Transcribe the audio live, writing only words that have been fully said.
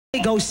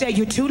Go say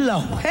you're too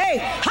low. Hey,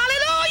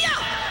 hallelujah.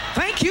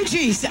 Thank you,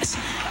 Jesus.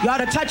 You ought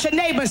to touch your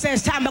neighbor and say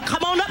it's time to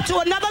come on up to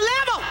another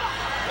level.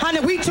 Honey,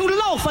 we too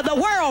low for the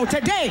world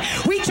today.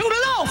 We too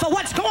low for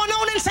what's going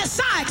on in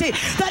society.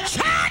 The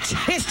church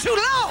is too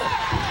low.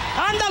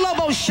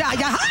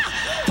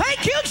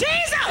 Thank you,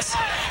 Jesus.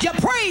 Your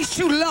praise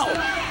too low.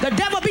 The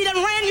devil be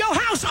done ran your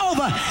house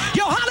over.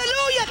 Your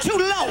hallelujah too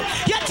low.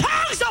 Your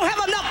tongues don't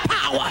have enough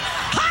power.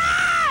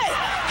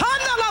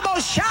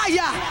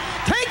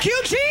 Thank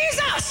you,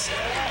 Jesus.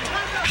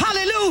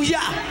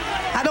 Hallelujah.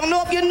 I don't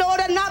know if you know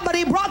it or not, but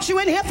he brought you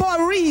in here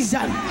for a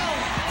reason.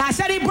 I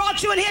said he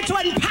brought you in here to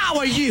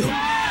empower you.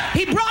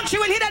 He brought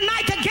you in here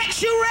tonight to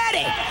get you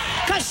ready,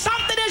 because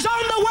something is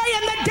on the way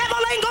and the devil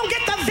ain't gonna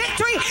get the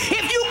victory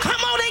if you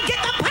come on and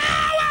get the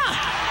power.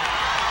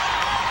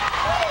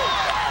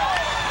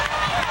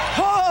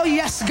 Oh,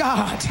 yes,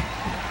 God.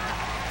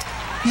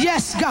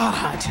 Yes,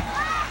 God.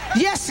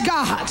 Yes,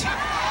 God.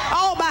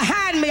 All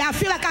behind me, I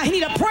feel like I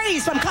need a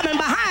praise from coming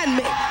behind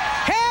me.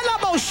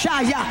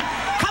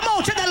 Come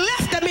on to the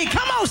left of me.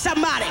 Come on,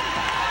 somebody.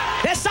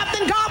 There's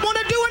something God want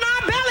to do in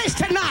our bellies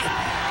tonight.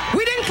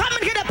 We didn't come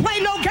in here to play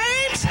no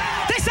games.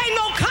 This ain't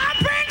no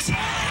conference.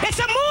 It's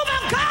a move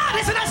of God.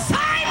 It's an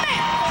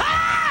assignment.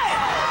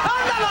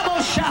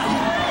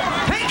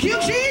 Thank you,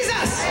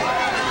 Jesus.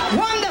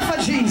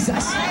 Wonderful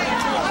Jesus.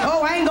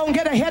 Oh, I ain't gonna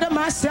get ahead of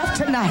myself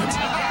tonight.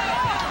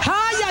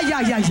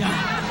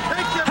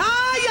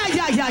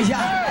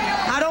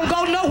 I don't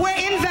go nowhere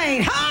in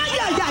vain.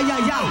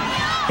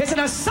 It's an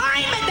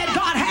assignment that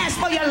God has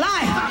for your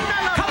life.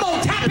 Come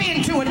on, tap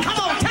into it. Come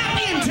on, tap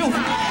into it.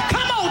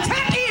 Come on,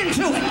 tap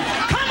into it.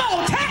 Come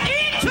on, tap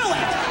into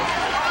it.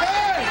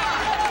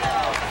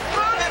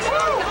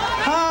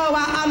 Oh,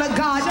 I honor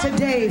God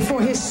today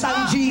for his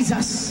son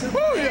Jesus.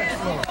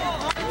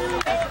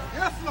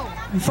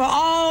 For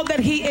all that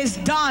he has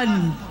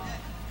done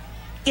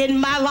in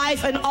my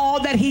life and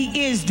all that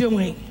he is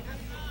doing.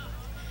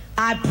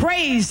 I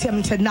praise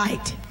him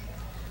tonight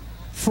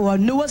for a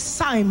new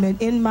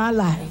assignment in my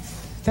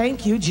life.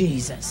 Thank you,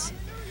 Jesus.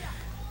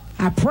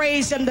 I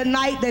praise him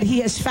tonight that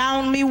he has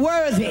found me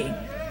worthy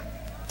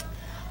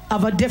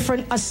of a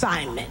different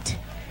assignment.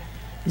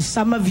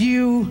 Some of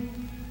you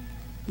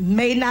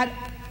may not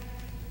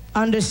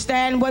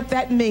understand what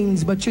that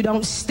means, but you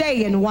don't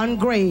stay in one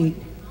grade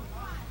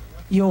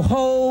your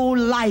whole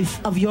life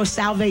of your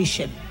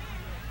salvation.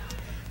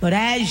 But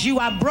as you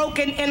are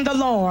broken in the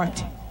Lord,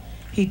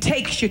 he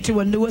takes you to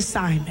a new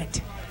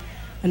assignment.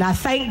 And I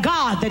thank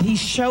God that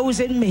he's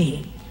chosen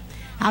me.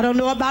 I don't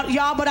know about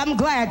y'all, but I'm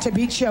glad to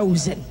be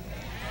chosen.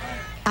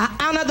 I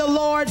honor the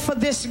Lord for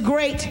this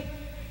great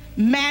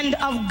man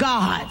of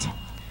God,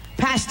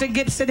 Pastor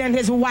Gibson and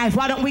his wife.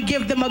 Why don't we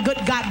give them a good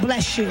God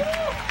bless you?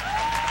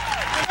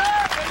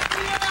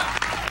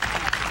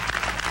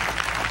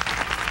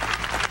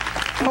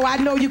 Oh, I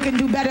know you can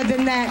do better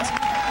than that.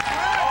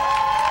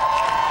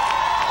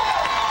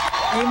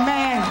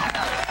 Amen.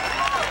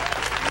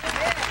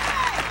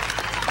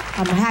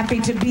 I'm happy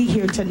to be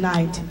here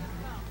tonight.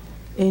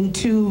 And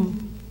to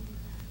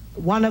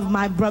one of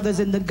my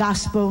brothers in the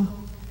gospel,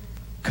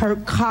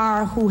 Kirk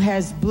Carr, who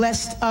has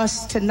blessed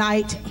us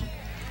tonight,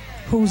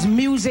 whose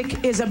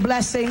music is a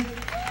blessing.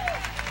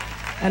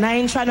 And I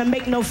ain't trying to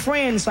make no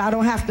friends, so I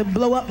don't have to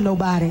blow up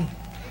nobody.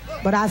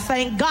 But I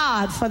thank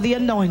God for the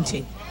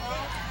anointing.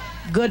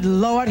 Good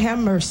Lord have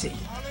mercy.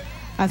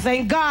 I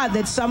thank God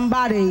that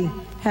somebody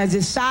has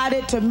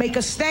decided to make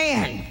a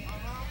stand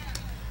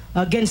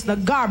against the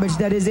garbage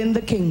that is in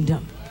the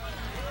kingdom.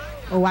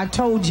 Oh, I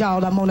told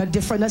y'all I'm on a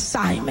different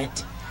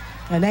assignment.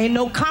 And ain't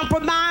no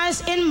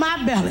compromise in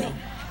my belly.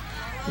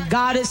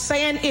 God is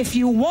saying, if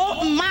you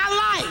want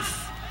my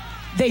life,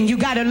 then you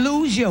got to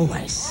lose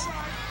yours.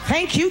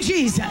 Thank you,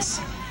 Jesus.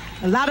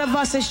 A lot of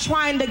us is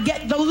trying to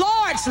get the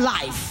Lord's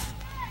life,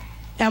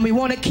 and we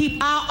want to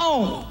keep our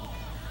own.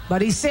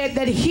 But he said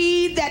that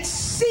he that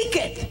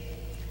seeketh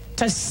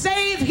to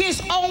save his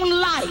own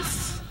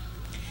life,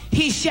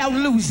 he shall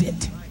lose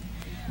it.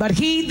 But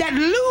he that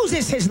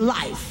loses his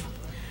life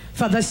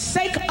for the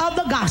sake of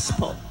the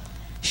gospel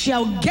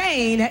shall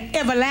gain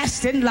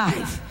everlasting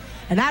life.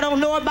 And I don't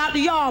know about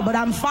y'all, but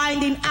I'm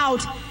finding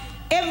out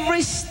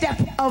every step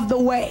of the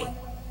way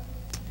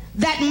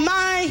that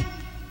my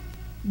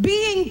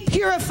being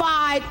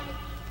purified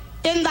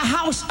in the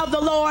house of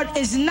the Lord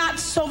is not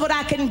so that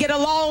I can get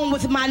along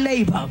with my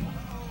neighbor.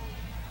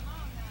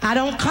 I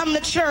don't come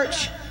to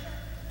church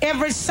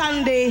every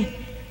Sunday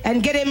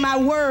and get in my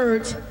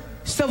words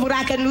so that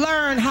I can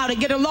learn how to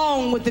get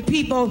along with the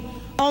people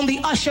on the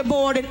usher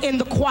board and in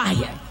the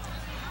choir.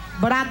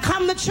 But I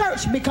come to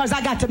church because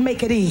I got to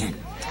make it in.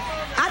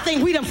 I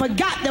think we done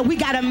forgot that we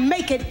got to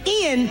make it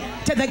in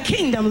to the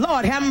kingdom.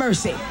 Lord have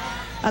mercy.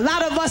 A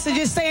lot of us are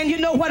just saying, you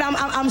know what,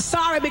 I'm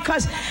sorry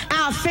because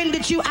I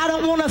offended you. I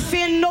don't want to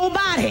offend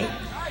nobody,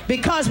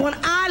 because when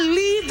I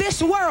leave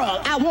this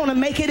world, I want to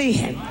make it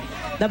in.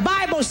 The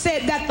Bible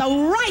said that the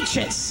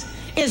righteous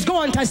is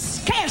going to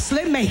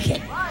scarcely make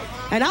it.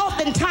 And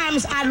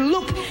oftentimes I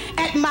look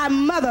at my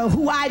mother,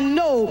 who I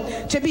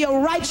know to be a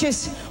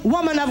righteous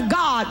woman of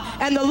God,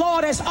 and the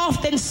Lord has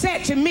often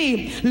said to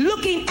me,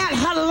 looking at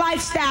her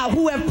lifestyle,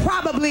 who have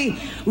probably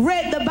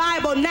read the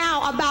Bible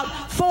now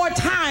about 4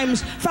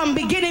 times from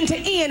beginning to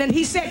end, and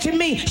he said to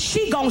me,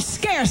 she gonna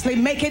scarcely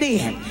make it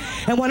in.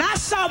 And when I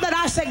saw that,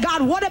 I said,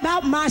 God, what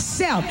about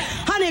myself?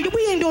 Honey,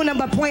 we ain't doing nothing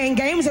but playing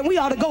games, and we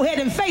ought to go ahead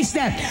and face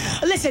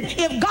that. Listen,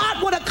 if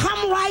God would have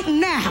come right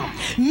now,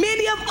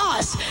 many of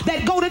us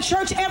that go to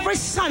church every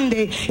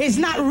Sunday is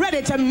not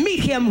ready to meet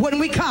him when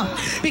we come,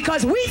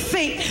 because we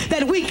think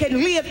that we can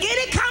live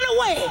any kind of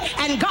way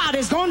and God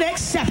is going to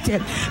accept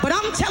it. But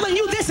I'm telling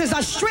you, this is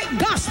a strict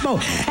gospel,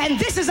 and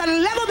this is a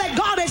level that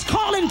God is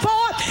calling for,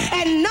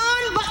 and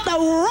none but the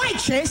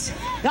righteous,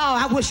 oh,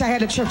 I wish I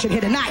had a church in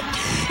here tonight,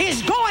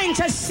 is going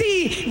to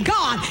see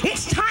God.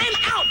 It's time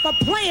out for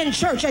playing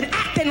church and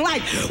acting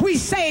like we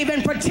save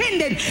and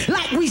pretending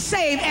like we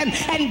save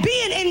and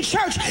being in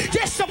church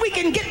just so we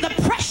can get the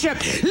pressure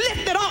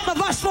lifted off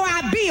of us for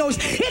our bills.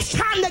 It's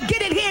time to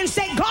get in here and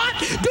say, God,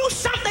 do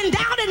something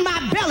down in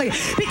my belly,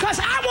 because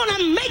I want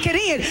to make it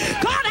in.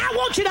 God, I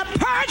want you to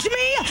purge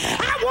me.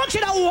 I want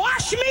you to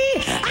wash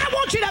me. I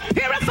want you to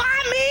purify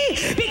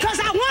me, because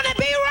I want to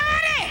be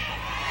ready.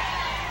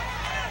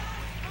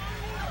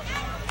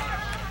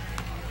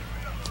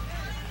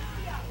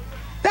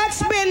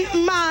 That's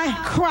been my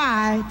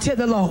cry to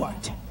the Lord.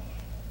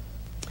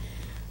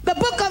 The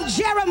book of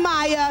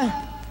Jeremiah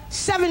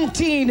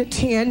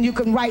 17:10, you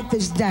can write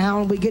this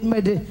down. We're getting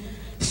ready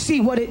to see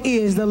what it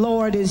is the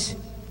Lord is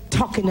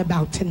talking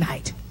about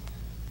tonight.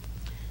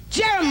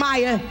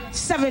 Jeremiah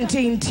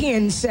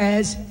 17:10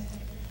 says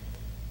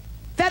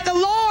that the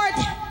Lord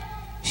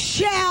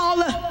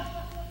shall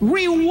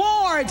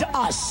reward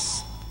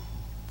us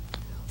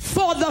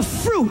for the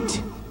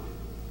fruit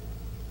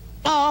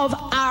of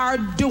our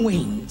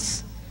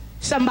doings.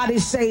 Somebody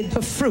say,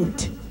 the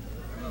fruit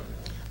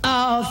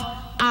of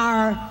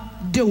our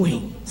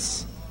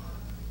doings.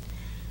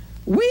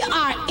 We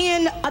are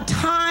in a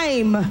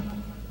time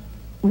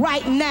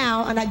right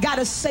now, and I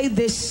gotta say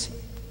this,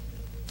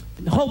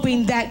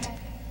 hoping that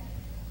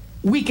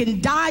we can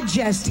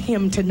digest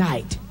him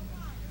tonight,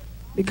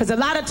 because a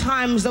lot of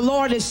times the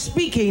Lord is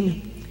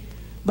speaking,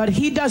 but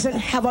he doesn't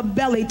have a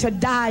belly to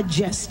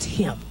digest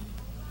him,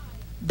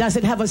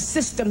 doesn't have a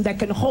system that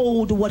can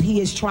hold what he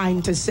is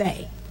trying to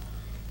say.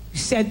 He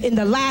said in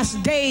the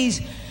last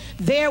days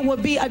there will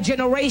be a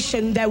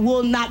generation that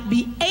will not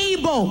be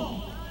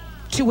able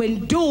to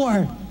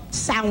endure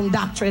sound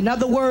doctrine. In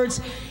other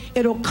words,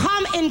 it'll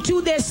come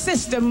into their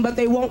system, but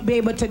they won't be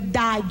able to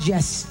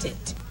digest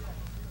it.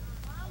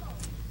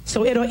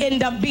 So it'll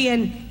end up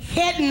being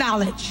head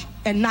knowledge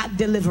and not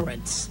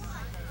deliverance.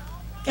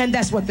 And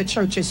that's what the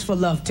church is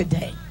full of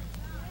today.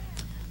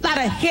 A lot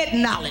of head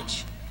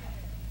knowledge,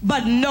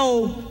 but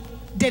no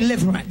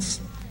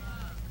deliverance.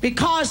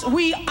 Because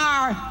we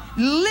are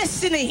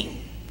listening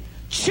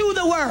to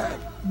the word,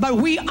 but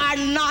we are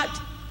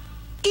not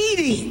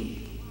eating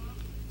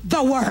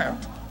the word.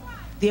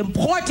 The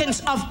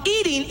importance of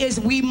eating is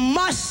we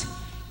must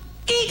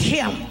eat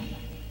him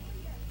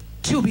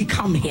to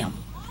become him.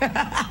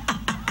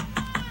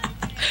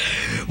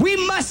 We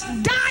must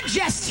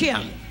digest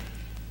him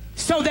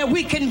so that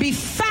we can be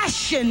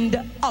fashioned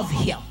of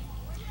him.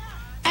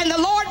 And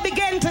the Lord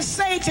began to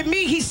say to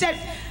me, he said,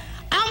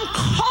 I'm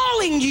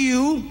calling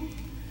you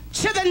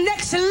to the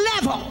next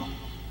level.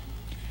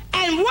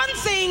 And one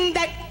thing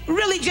that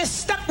really just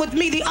stuck with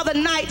me the other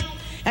night,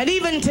 and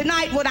even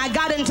tonight when I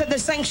got into the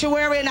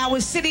sanctuary and I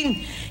was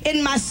sitting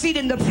in my seat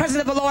and the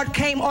presence of the Lord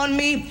came on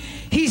me,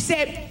 he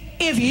said,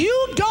 if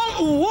you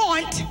don't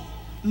want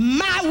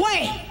my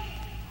way,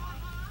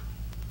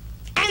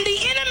 and the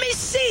enemy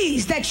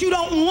sees that you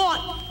don't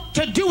want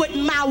to do it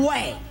my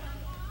way,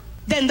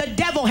 then the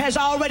devil has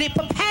already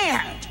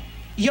prepared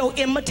your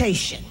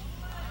imitation.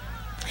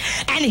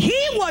 And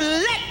he will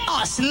let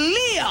us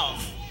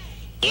live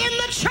in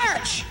the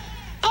church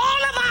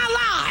all of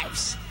our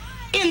lives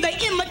in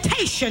the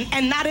imitation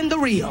and not in the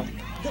real.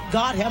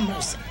 God have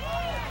mercy.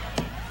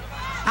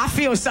 I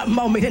feel something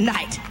on me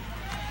tonight.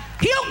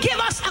 He'll give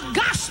us a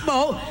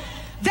gospel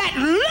that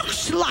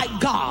looks like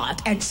God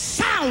and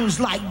sounds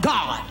like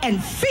God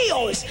and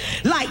feels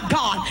like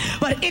God,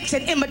 but it's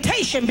an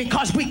imitation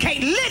because we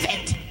can't live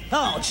it.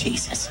 Oh,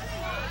 Jesus.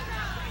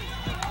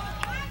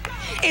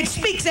 It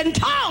speaks in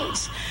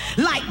tongues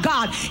like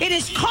God. It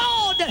is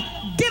called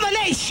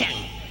divination.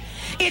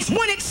 It's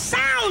when it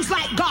sounds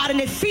like God and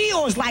it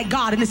feels like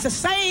God, and it's the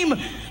same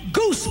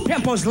goose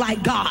pimples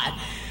like God,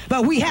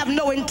 but we have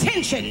no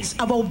intentions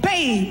of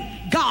obeying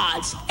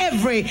God's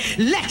every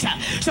letter.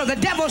 So the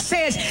devil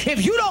says,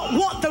 if you don't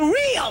want the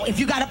real, if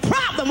you got a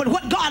problem with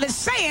what God is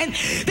saying,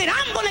 then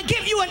I'm going to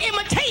give you an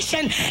imitation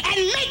and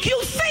make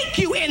you think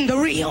you in the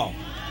real.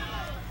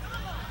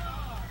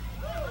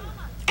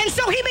 And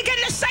so he began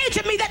to say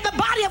to me that the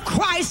body of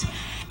Christ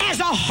as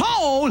a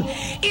whole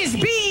is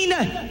being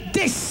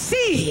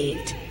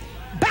deceived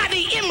by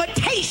the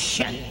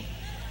imitation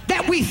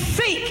that we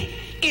think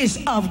is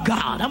of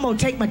God. I'm gonna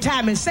take my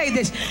time and say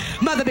this,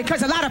 mother,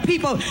 because a lot of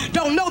people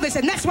don't know this,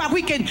 and that's why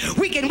we can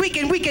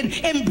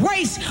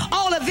embrace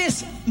all of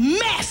this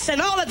mess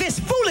and all of this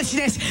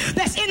foolishness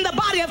that's in the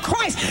body of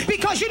Christ.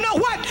 Because you know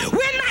what?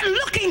 We're not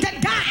looking to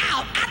die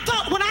out. I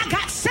thought when I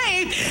got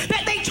saved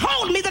that they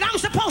told me that I'm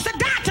supposed to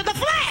die to the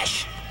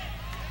flesh.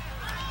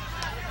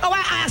 Oh,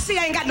 I see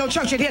I ain't got no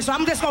church in here, so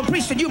I'm just going to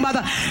preach to you,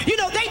 mother. You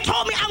know, they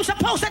told me I'm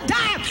supposed to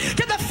die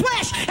to the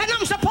flesh, and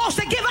I'm supposed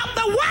to give up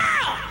the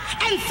world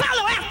and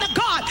follow after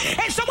God.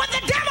 And so what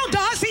the devil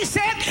does, he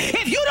said,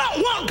 if you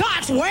don't want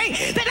God's way,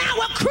 then I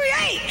will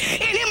create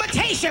an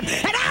imitation,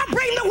 and I'll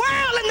bring the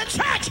world in the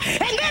church,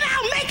 and then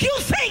I'll make you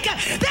think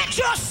that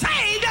you're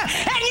saved,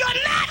 and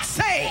you're not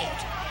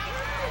saved.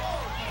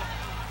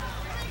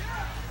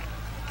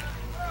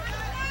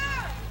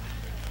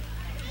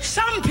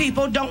 Some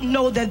people don't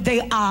know that they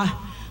are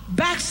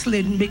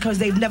backslidden because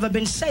they've never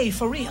been saved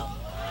for real.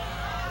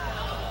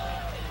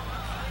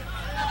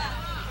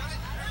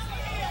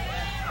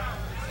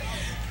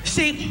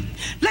 See,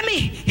 let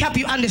me help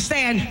you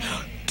understand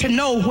to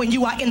know when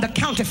you are in the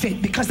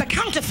counterfeit, because the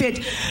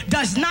counterfeit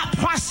does not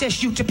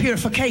process you to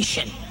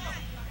purification.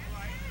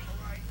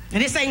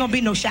 And this ain't gonna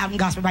be no shouting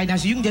gospel right now,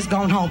 so you can just go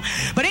on home.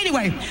 But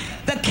anyway,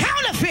 the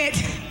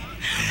counterfeit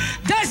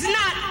does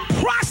not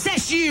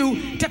process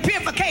you to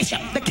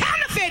purification. The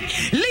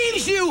counterfeit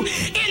leaves you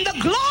in the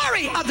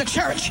glory of the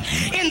church,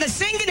 in the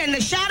singing and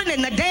the shouting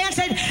and the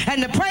dancing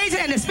and the praising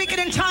and the speaking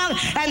in tongues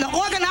and the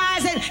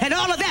organizing and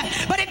all of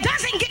that. But it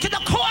doesn't get to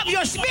the core of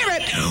your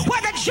spirit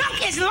where the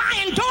junk is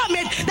lying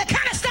dormant, the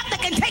kind of stuff that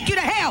can take you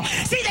to hell.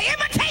 See, the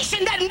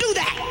imitation doesn't do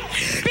that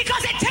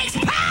because it takes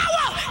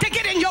power to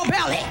get in your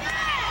belly.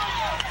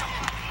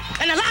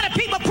 And a lot of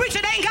people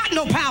preaching ain't got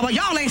no power.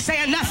 Y'all ain't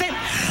saying nothing.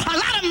 A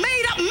lot of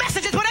made up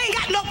messages but ain't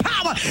got no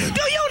power.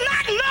 Do you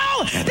not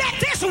know that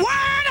this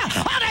word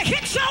ought to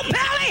hit your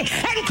belly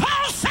and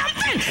cause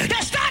something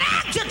to start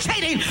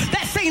agitating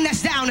that thing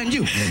that's down in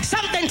you?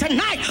 Something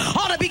tonight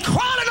ought to be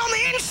crawling on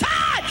the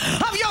inside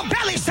of your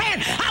belly saying,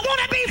 I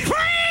want to be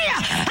free.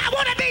 I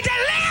want to be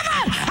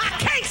delivered. I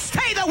can't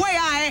stay the way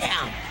I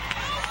am.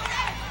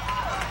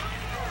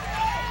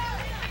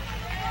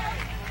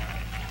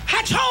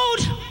 I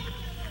told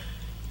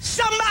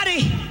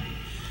somebody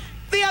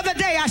the other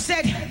day, I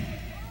said,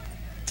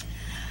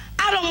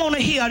 I don't want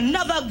to hear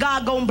another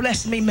God gonna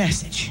bless me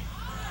message.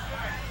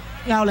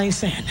 Y'all ain't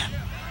saying that.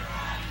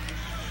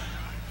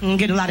 I'm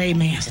getting a lot of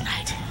amens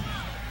tonight.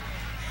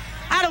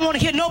 I don't want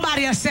to hear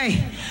nobody else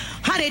say,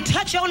 honey,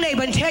 touch your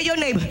neighbor and tell your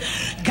neighbor,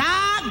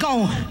 God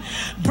gonna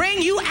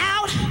bring you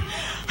out.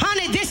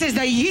 Honey, this is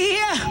the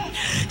year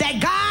that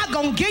God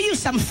gonna give you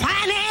some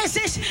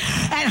finances,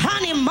 and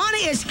honey,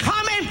 money is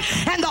coming.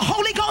 And the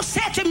Holy Ghost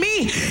said to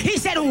me, he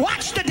said,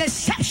 watch the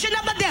deception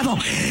of the devil.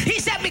 He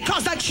said,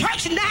 because the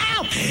church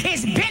now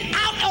is bent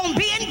out on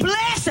being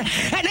blessed,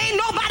 and ain't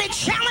nobody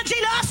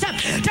challenging us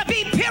to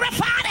be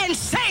purified and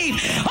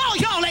saved. Oh,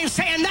 y'all ain't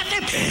saying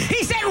nothing.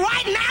 He said,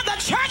 right now the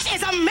church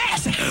is a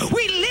mess.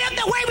 We live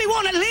the way we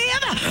want to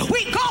live.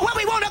 We go where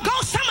we want to go.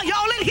 Some of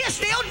y'all in here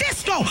still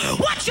disco.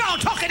 What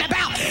y'all talking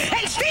about?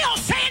 And still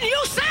saying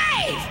you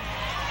saved.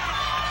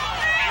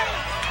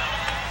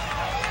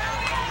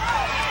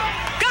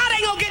 God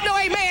ain't gonna get no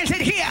amens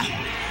in here.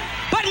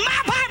 But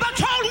my Bible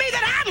told me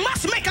that I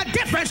must make a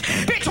difference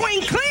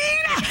between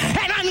clean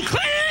and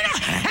unclean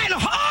and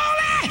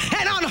holy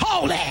and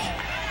unholy.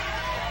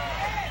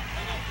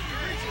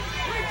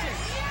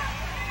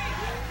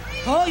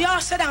 Oh, y'all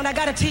sit down. I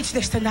gotta teach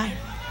this tonight.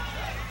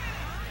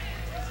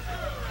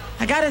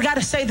 I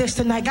gotta say this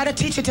tonight. Gotta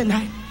teach it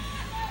tonight.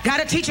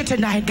 Gotta teach it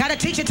tonight. Gotta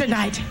teach it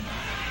tonight.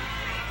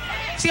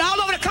 See, all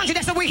over the country,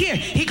 that's what we hear.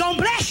 He gonna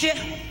bless you.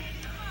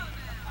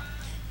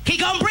 He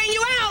gonna bring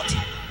you out.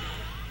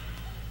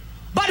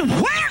 But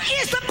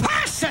where is the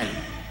person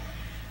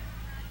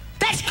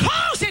that's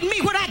causing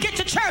me when I get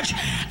to church?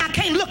 I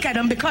can't look at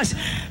them because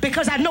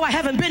I know I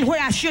haven't been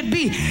where I should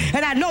be,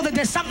 and I know that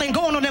there's something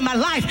going on in my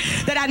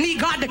life that I need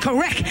God to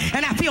correct,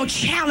 and I feel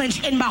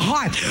challenged in my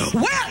heart.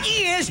 Where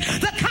is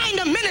the kind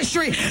of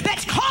ministry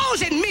that's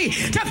causing me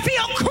to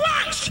feel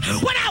crushed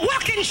when I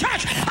walk in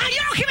church? Are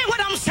y'all hearing what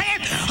I'm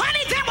saying?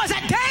 Honey, there was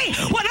a day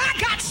when I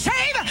got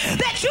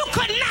saved that you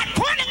could not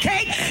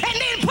fornicate and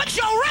then put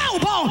your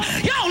robe on.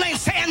 Y'all ain't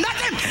saying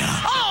nothing.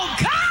 Oh,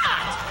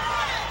 God.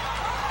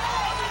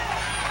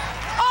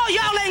 Oh,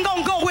 y'all ain't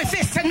gonna go with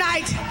this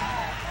tonight.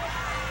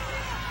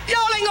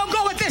 Y'all ain't gonna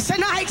go with this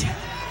tonight.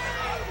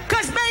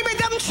 Because baby,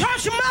 them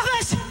church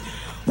mothers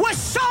were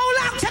sold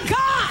out to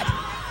God,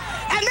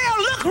 and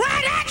they'll look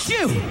right at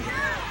you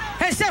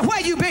and say,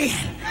 where you been?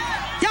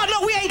 Y'all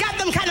know we ain't got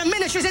them kind of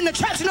ministries in the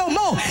church no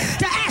more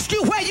to ask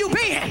you where you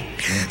been,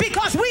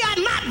 because we are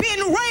not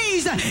being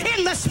raised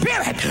in the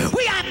spirit.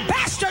 We are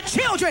bastard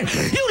children.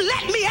 You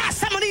let me ask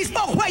some of these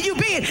folk where you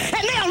been,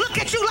 and they'll look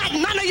at you like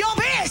none of your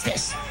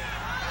business.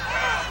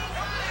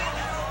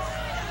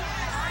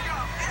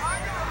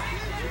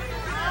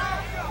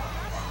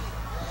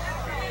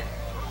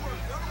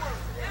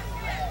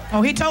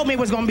 Oh, he told me it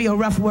was going to be a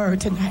rough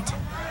word tonight.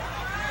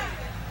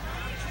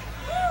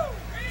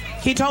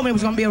 He told me it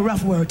was going to be a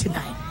rough word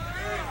tonight.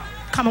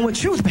 Coming with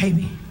truth,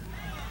 baby.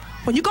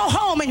 When you go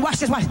home and watch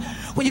this,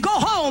 when you go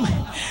home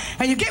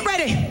and you get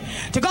ready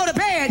to go to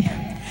bed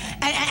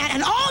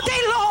and all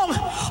day long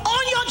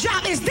on your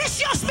job, is this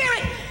your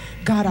spirit?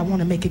 God, I want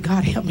to make it.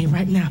 God, help me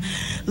right now.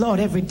 Lord,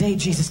 every day,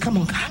 Jesus, come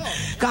on, God.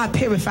 God,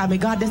 purify me.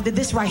 God,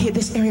 this right here,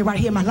 this area right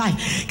here in my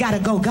life, gotta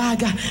go.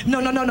 God. No.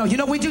 You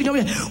know what we do? You know,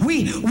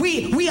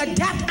 we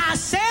adapt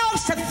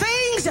ourselves to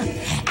things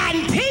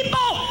and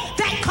people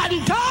that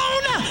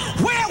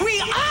condone where we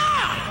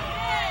are.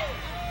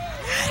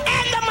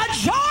 And the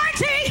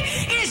majority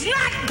is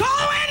not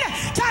going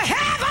to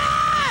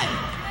heaven.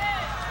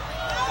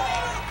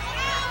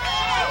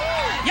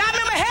 Y'all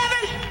remember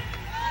heaven?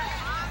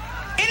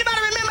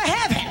 Anybody remember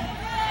heaven?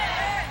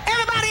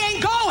 Everybody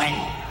ain't going.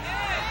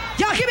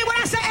 Y'all hear me when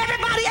I say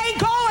everybody ain't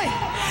going?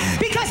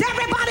 Because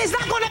everybody's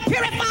not going to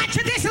purify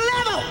to this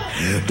level.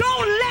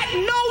 Don't let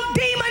no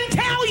demon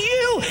tell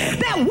you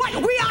that what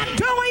we are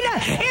doing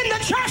in the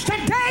church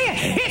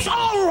today, it's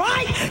all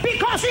right,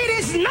 because it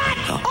is not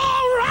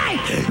all right.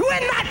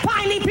 We're not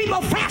finding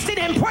people fasting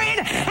and praying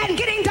and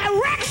getting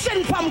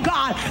direction from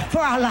God for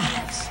our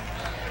lives.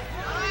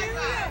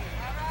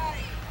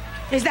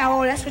 Is that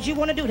all? That's what you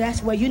want to do?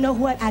 That's well, you know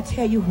what? I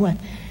tell you what.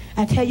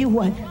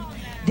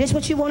 This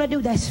what you want to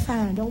do, that's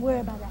fine. Don't worry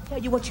about it. I'll tell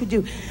you what you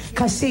do.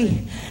 Because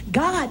see,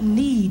 God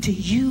needs to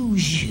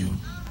use you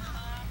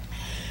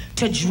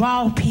to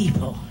draw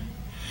people.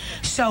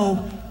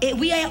 So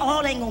we ain't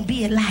gonna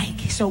be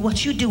alike. So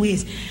what you do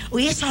is,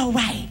 well, it's all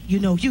right. You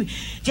know, you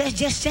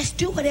just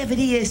do whatever it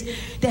is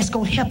that's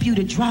gonna help you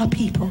to draw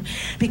people.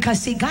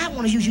 Because see, God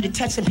wanna use you to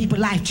touch some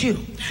people's life too.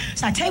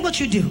 So I tell you what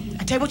you do.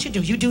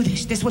 You do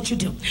this. This is what you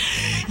do.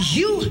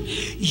 You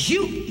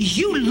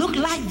look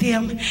like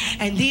them,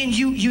 and then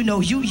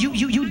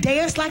you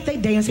dance like they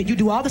dance, and you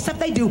do all the stuff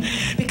they do.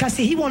 Because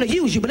see, He wanna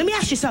use you. But let me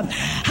ask you something.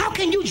 How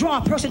can you draw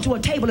a person to a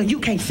table and you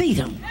can't feed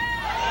them?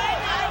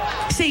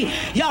 See,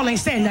 y'all ain't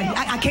saying nothing.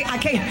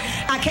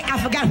 I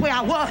forgot where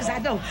I was. I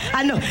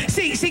know.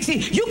 See,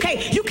 you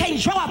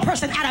can't draw a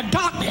person out of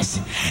darkness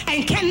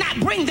and cannot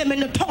bring them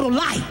into total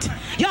light.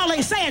 Y'all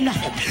ain't saying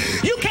nothing.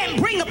 You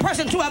can't bring a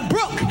person to a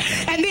brook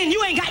and then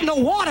you ain't got no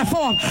water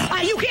for them.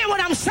 You hear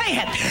what I'm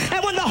saying?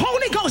 And when the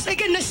Holy Ghost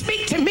began to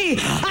speak to me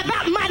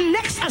about my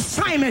next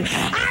assignment,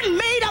 I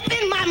made up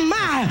in my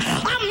mind,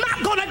 I'm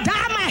not going to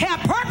dye my hair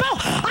purple.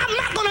 I'm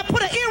not going to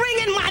put an earring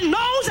in my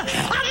nose.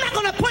 I'm not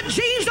going to put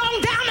jeans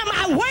on down to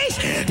my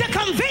waist to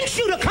convince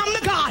you to come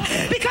to God.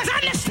 Because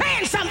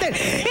understand something.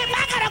 If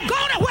I gotta go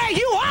to where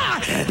you are,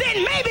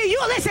 then maybe you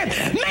listen.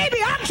 Maybe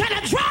I'm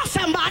trying to draw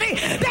somebody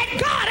that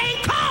God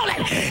ain't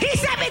calling. He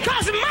said,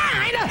 because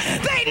mine,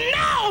 they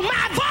know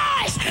my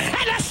voice,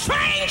 and a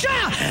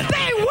stranger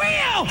they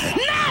will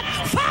not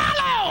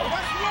follow.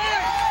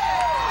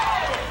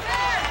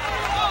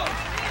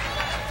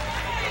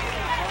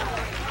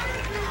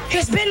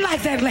 It's been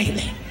like that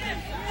lately.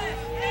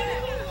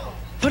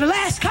 For the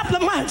last couple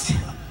of months,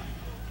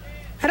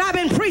 and I've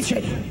been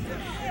preaching.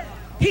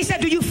 He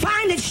said, do you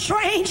find it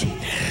strange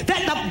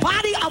that the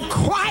body of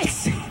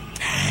Christ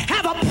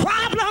have a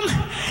problem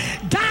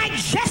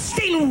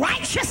digesting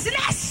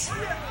righteousness?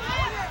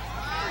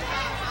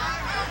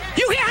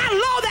 You hear how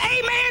low the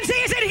amens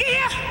is in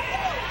here?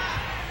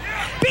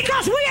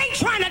 Because we ain't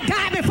trying to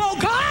die before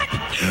God.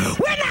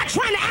 We're not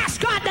trying to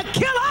ask God to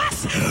kill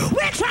us.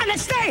 We're trying to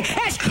stay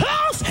as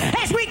close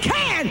as we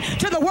can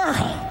to the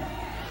world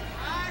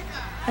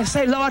and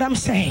say, Lord, I'm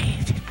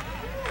saved.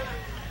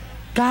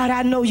 God,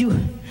 I know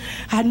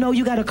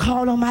you got a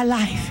call on my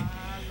life.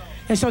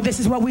 And so this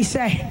is what we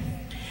say.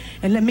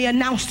 And let me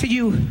announce to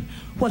you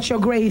what your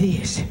grade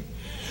is.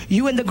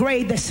 You in the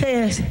grade that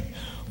says,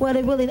 well,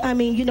 it really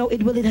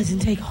doesn't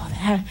take all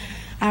that.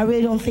 I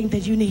really don't think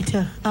that you need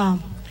to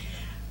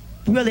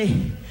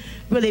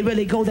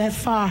really go that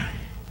far.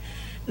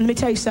 Let me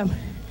tell you something.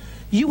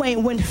 You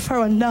ain't went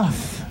far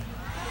enough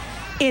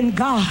in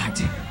God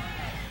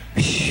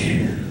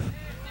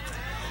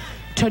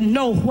to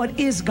know what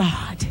is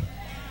God.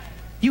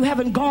 You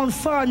haven't gone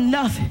far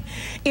enough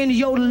in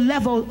your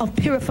level of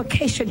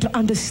purification to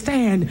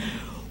understand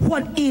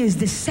what is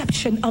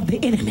deception of the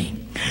enemy.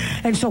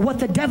 And so what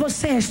the devil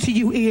says to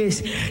you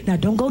is, now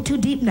don't go too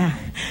deep now.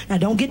 Now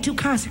don't get too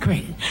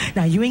consecrated.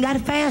 Now you ain't got to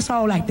fast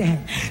all like that.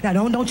 Now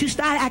don't you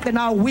start acting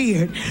all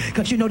weird,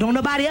 because don't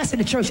nobody else in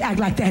the church act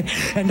like that.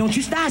 And don't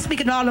you start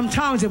speaking all them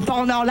tongues and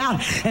falling all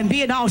out and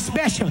being all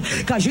special,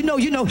 because you're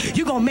going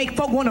to make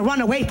folk want to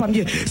run away from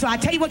you. So I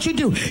tell you what you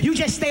do. You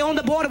just stay on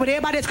the border with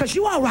everybody else, because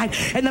you all right.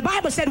 And the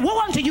Bible said, woe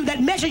unto you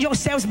that measure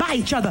yourselves by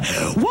each other.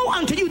 Woe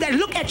unto you that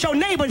look at your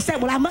neighbor and say,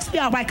 well, I must be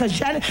all right, because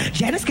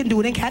Janice can do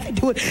it, and Kathy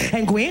do it,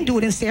 and Gwen do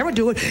it, and Sarah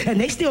do it, and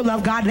they still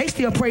love God, and they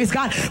still praise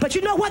God. But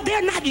you know what?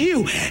 They're not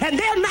you, and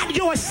they're not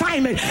your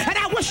assignment. And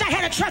I wish I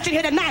had a church in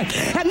here tonight.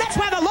 And that's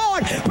why the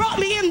Lord brought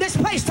me in this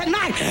place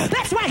tonight.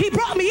 That's why He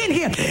brought me in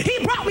here. He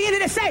brought me in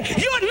here to say,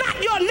 you're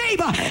not your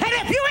neighbor. And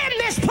if you're in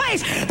this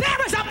place,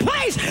 there is a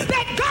place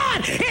that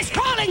God is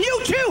calling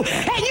you to,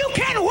 and you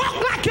can't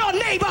walk like your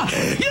neighbor.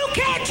 You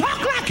can't talk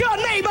like your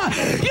neighbor.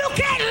 You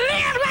can't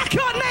live like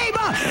your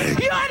neighbor.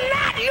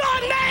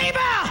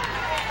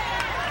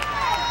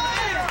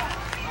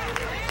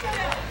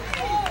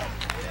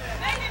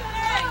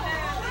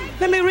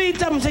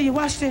 you,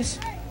 watch this.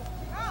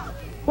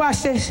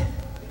 Watch this.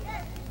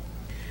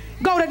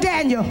 Go to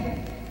Daniel.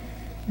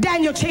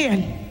 Daniel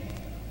 10.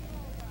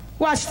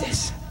 Watch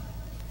this.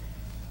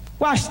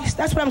 Watch this.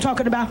 That's what I'm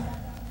talking about.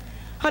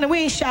 Honey, we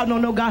ain't shouting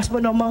on no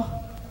gospel no more.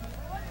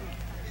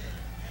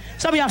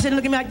 Some of y'all sitting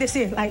looking at me like this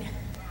here, like,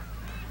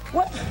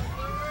 what?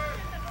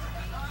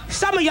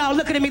 Some of y'all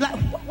looking at me like,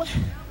 what?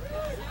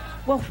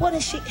 Well, what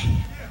is she?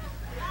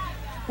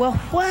 Well,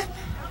 what?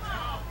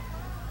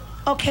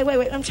 Okay,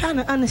 wait, I'm trying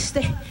to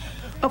understand.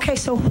 Okay,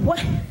 so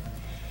what?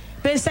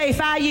 Been saved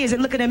 5 years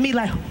and looking at me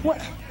like,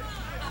 what?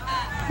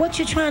 What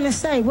you trying to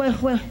say?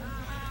 Well,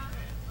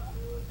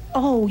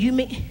 oh, you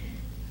mean,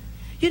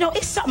 you know,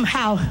 it's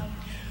somehow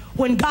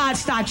when God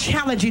starts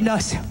challenging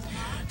us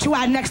to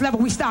our next level,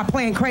 we start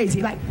playing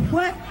crazy. Like,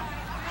 what?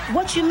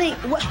 What you mean?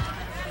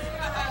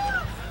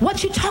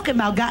 What you talking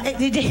about, God?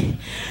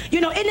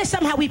 You know, isn't it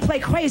somehow we play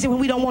crazy when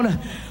we don't want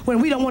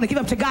to give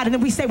up to God, and then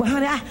we say, well,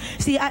 honey,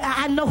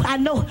 I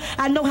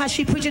know how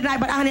she preaching tonight,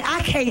 but honey,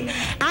 I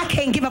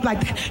can't give up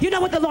like that. You know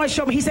what the Lord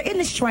showed me? He said,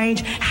 isn't it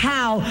strange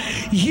how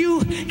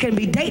you can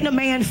be dating a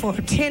man for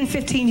 10,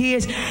 15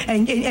 years,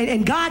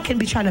 and God can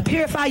be trying to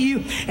purify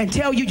you and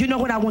tell you, you know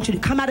what, I want you to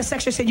come out of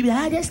sexual sin.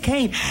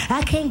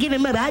 I can't give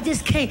him up. I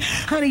just can't.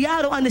 Honey,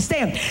 y'all don't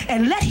understand.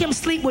 And let him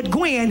sleep with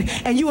Gwen,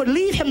 and you would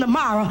leave him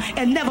tomorrow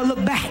and never look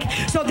back.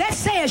 So that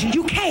says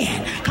you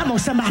can. Come on,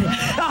 somebody.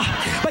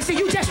 But see,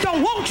 you just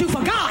don't want to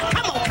for God.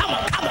 Come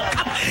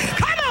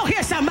on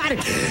here, somebody.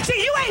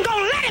 See, you ain't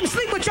gonna let him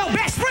sleep with your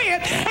best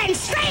friend and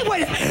stay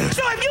with him.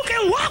 So if you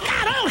can walk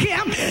out on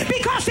him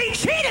because he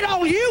cheated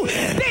on you,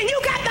 then you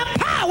got the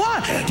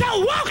power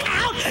to walk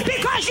out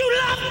because you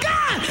love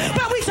God.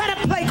 But we try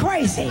to play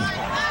crazy.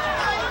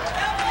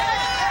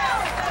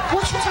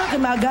 What you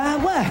talking about,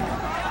 God? What?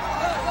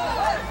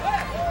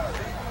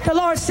 The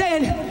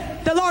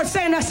Lord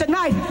saying us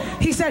tonight,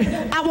 he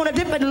said, I want a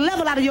different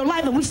level out of your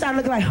life. And we started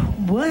looking like,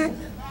 what?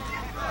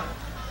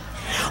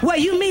 Well,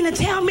 you mean to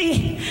tell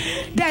me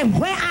that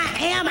where I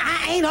am,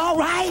 I ain't all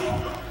right?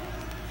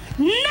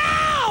 No!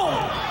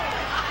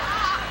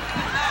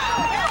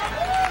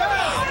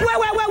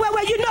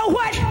 Well, you know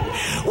what?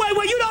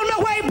 Well, you don't know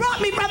where he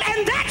brought me from,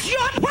 and that's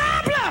your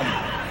problem.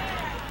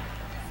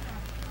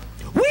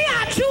 We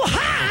are too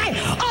high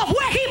of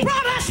where he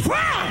brought us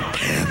from,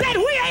 that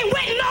we ain't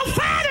went no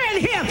further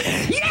in him.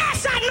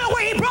 Yes, I know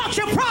where he brought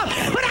you from,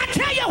 but I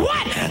tell you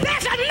what,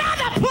 there's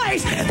another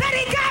place that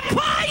he got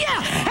for you,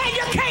 and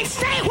you can't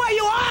stay where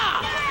you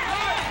are.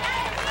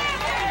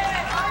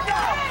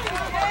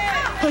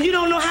 Well, you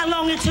don't know how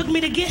long it took me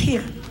to get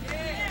here.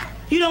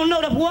 You don't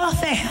know the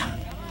warfare.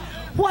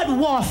 What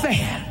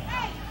warfare?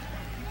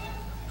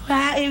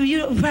 If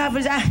you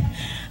prophets, I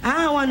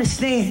don't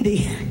understand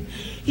it.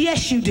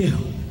 Yes, you do.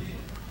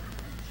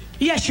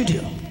 Yes, you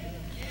do.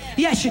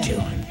 Yes, you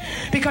do.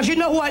 Because you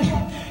know what?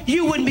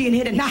 You wouldn't be in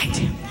here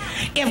tonight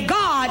if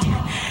God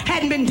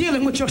hadn't been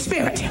dealing with your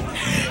spirit.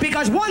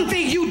 Because one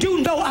thing you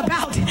do know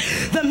about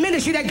the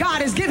ministry that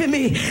God has given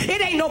me,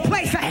 it ain't no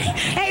plaything.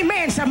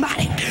 Amen,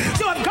 somebody.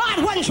 So if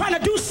God wasn't trying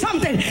to do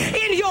something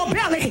in your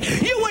belly,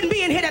 you wouldn't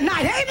be in here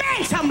tonight.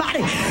 Amen,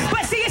 somebody.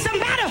 But see, it's a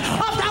matter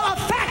of the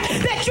fact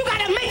that you got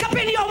to make up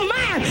in your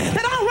mind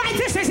that, all right,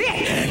 this is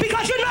it.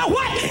 Because you know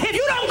what? If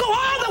you don't go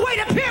all the way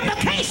to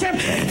purification,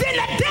 then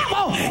the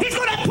devil is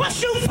going to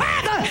push you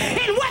further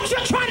in what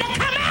you're trying to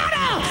come out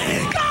of.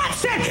 God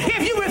said,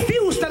 if you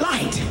refuse the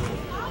light,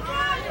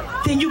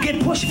 then you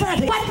get pushed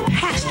further. What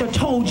pastor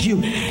told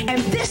you?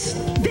 And this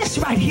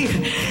right here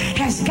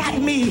has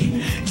got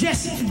me,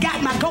 just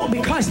got my goat,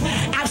 because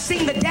I've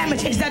seen the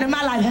damage it's done in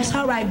my life. That's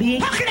all right, B.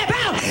 Talking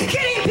about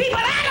getting people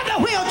out of the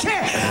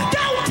wheelchair.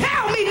 Don't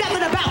tell me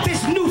nothing about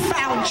this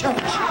newfound church.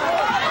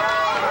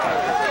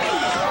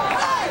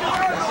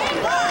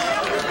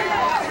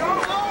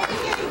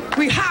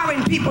 We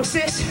hiring people,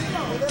 sis,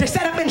 to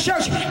set up in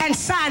church and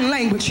sign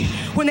language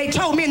when they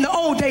told me in the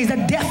old days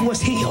that deaf was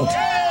healed.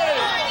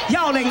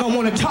 Y'all ain't gonna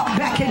want to talk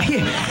back in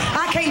here.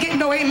 I can't get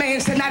no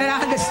amens tonight, and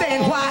I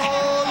understand why.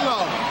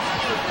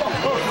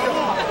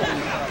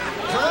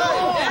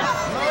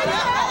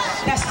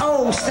 That's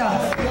old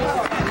stuff.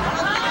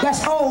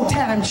 That's old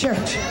time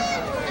church.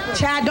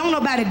 Child, don't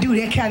nobody do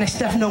that kind of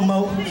stuff no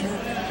more.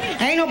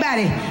 Ain't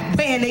nobody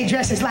wearing their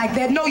dresses like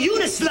that. No, you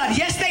the slut.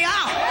 Yes, they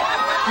are.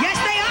 Yes,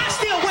 they are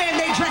still wearing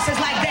their dresses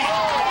like that.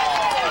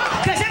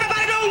 Because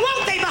everybody don't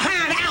want their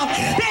behind out.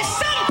 There's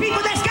some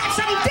people that's got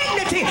some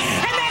dignity,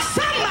 and there's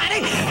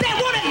somebody that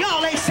want to,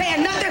 y'all ain't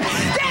saying nothing.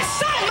 There's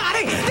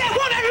somebody that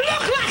want to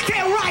look like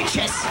they're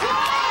righteous.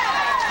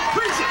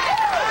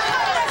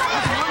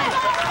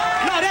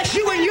 No, that's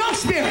you and your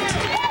spirit.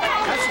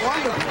 That's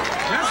wonderful.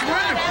 That's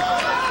wonderful.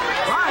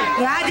 Right.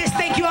 Well, I just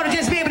think you ought to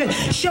just be able to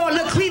show a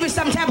little cleavage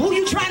sometime. Who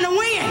you trying to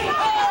win?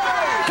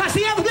 Because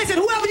listen,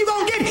 whoever you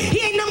going to get, he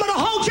ain't number the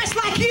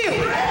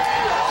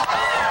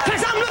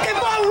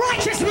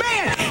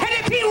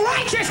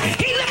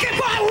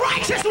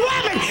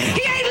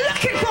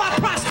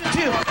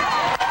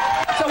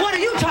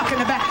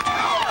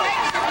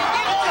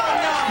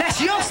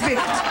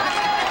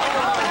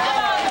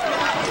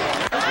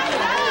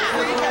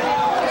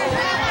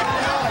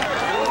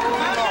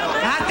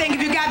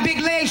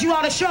you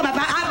ought to show them.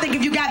 I think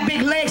if you got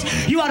big legs,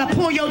 you ought to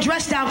pull your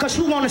dress down, because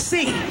who want to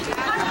see?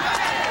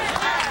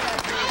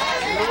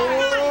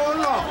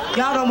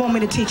 Y'all don't want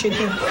me to teach it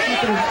here.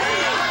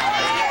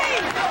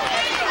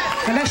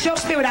 And that's your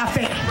spirit out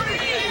there.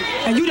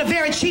 And you the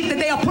very chief that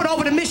they'll put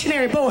over the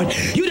missionary board.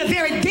 You the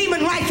very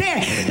demon right there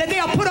that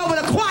they'll put over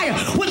the choir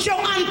with your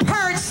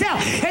unpurged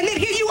self. And then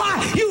here you are,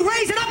 you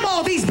raising up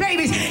all these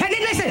babies. And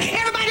then listen,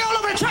 everybody all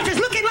over the church is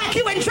looking like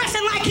you and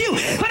dressing like you.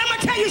 But I'm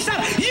going to tell you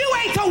something. You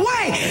ain't the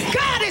way.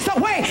 God is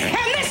the way.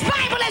 And this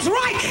Bible is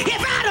right.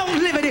 If I don't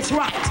live it, it's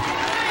right.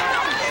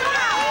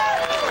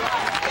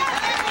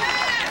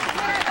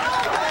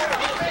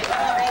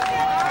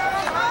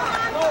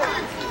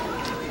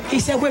 He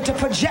said we're to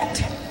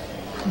project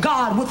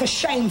God with a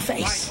shame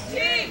face.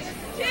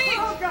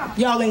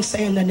 Y'all ain't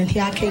saying nothing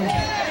here. I can't.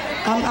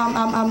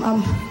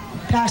 I'm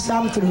Pastor,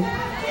 I'm through.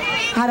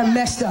 I done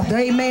messed up.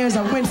 The amens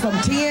I went from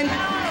 10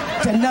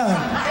 to none.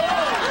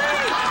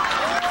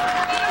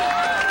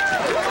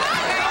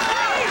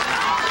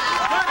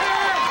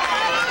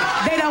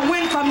 They done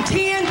went from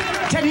 10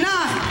 to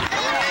none.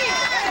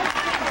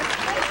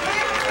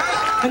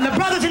 And the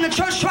brothers in the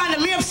church trying to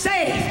live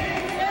safe.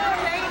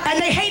 And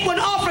they hate when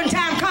offering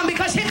time come,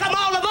 because here come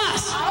all of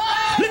us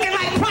looking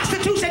like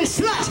prostitutes and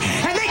sluts,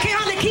 and they can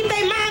hardly keep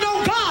their mind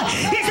on God.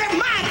 Is there,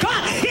 my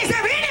God, is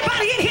there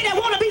anybody in here that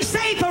want to be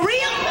saved for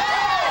real?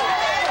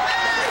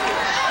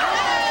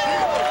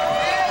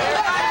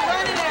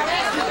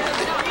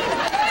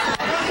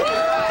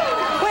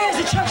 Where's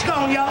the church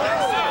going, y'all?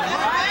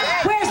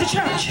 Where's the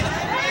church?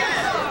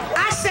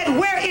 I said,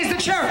 where is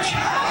the church?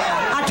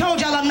 I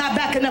told y'all I'm not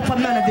backing up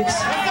from none of this.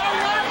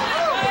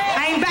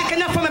 I ain't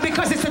backing up from it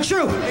because it's the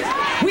truth.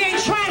 We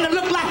ain't trying to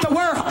look like the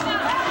world.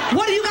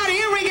 What do you got an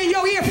earring in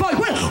your ear for?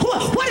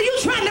 What are you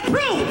trying to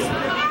prove?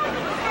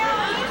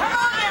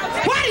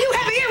 Why do you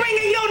have an earring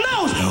in your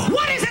nose?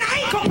 What is an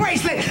ankle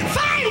bracelet?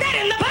 Find that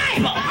in the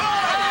Bible.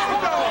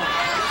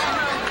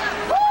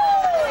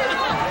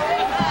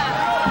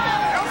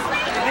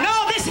 And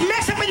all this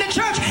mess up in the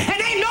church, and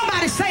ain't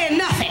nobody saying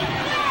nothing.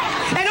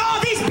 And all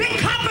these big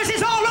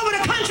conferences all over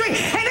the country,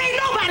 and ain't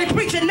nobody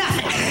preaching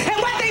nothing. And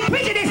what they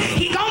preaching is,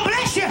 he gonna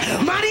bless you.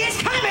 Money is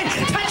coming.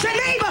 Touch your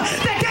neighbor.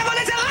 The devil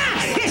is a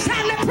lie. It's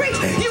time to preach.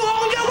 You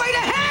on your way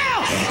to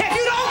hell if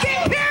you don't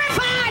get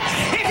purified,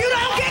 if you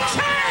don't get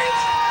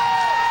changed.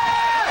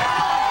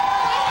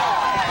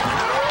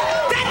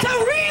 That the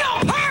real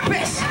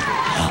purpose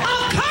of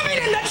coming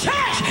in the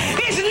church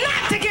is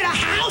not to get a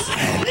house,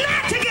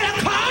 not to get a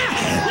car,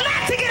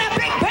 not to get a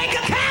big bank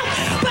account,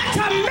 but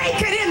to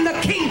make it in the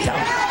kingdom.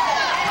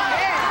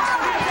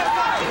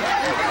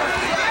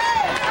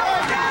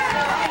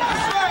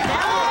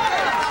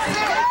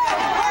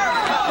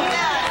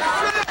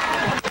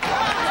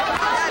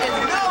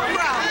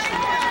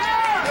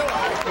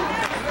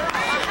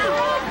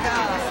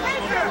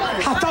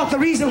 I thought the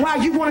reason why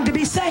you wanted to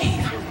be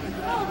saved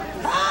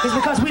is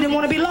because we didn't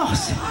want to be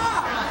lost.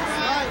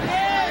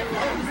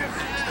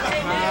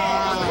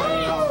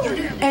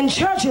 And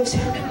churches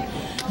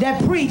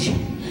that preach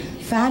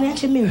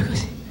financial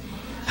miracles.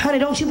 Honey,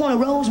 don't you want a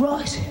Rolls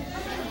Royce?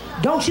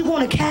 Don't you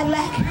want a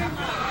Cadillac?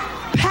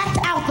 Packed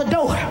out the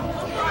door.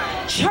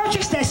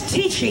 Churches that's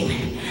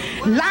teaching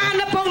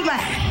line up on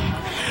line,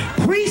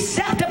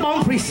 precept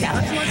upon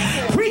precept,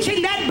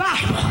 preaching that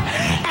Bible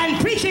and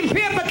preaching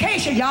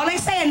purification. Y'all ain't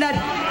saying that.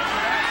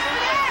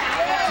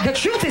 The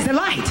truth is the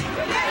light.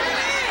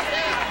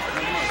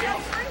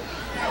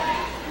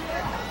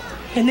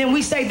 And then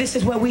we say this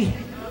is where we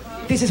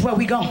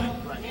going.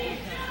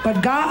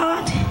 But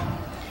God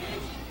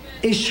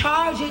is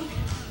charging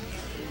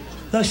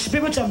the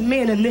spirits of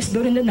men in this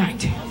building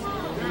tonight.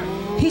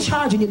 He's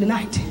charging you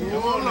tonight.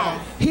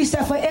 He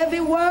said, for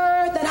every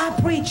word that I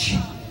preach,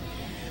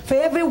 for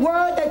every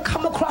word that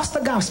come across the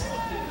gospel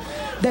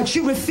that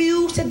you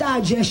refuse to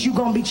digest, you're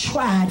going to be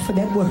tried for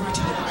that word.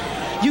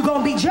 You're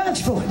going to be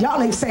judged for it.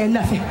 Y'all ain't saying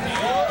nothing.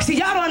 See,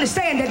 y'all don't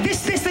understand that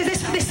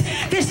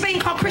this thing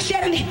called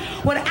Christianity,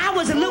 when I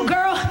was a little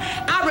girl,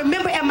 I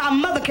remember, and my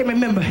mother can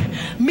remember,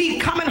 me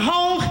coming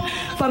home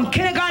from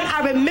kindergarten.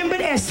 I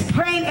remembered as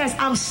plain as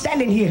I'm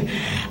standing here.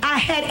 I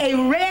had a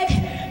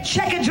red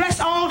checkered dress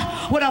on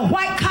with a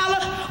white collar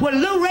with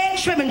little red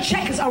trim and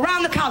checkers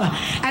around the collar.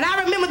 And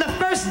I remember the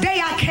first day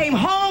I came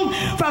home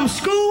from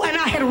school and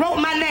I had wrote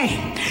my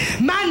name.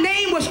 My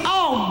name was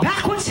all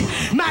backwards.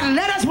 My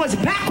letters was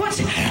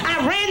backwards. I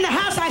ran the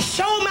house. I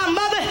showed my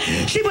mother.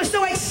 She was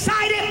so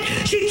excited.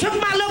 She took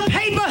my little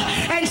paper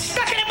and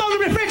stuck it up on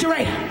the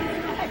refrigerator.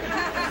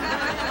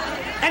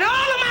 And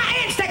all of my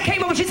aunts that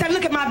came over, she said,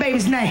 look at my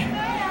baby's name.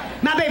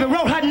 My baby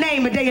wrote her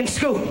name a day in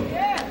school.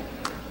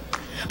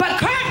 But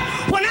Kurt,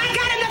 when I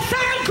got in the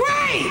 3rd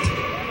grade,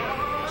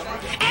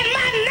 and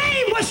my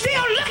name was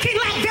still looking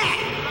like that,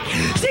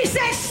 she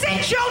said,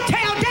 sit your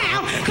tail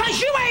down, because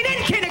you ain't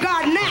in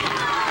kindergarten now.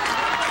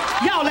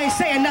 Y'all ain't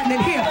saying nothing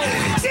in here.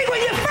 See, when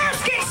you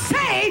first get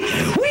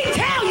saved, we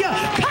tell you,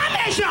 come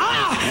as you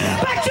are,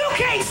 but you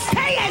can't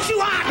stay as you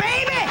are,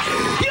 baby.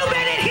 You've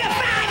been in here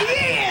 5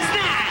 years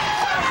now.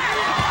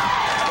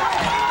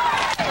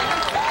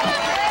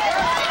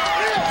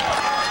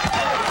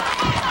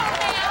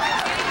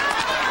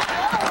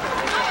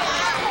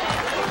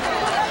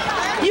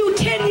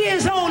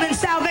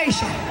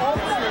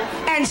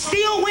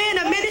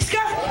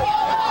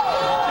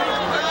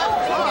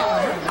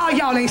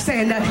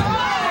 saying that.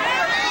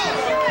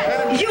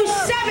 You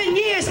 7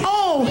 years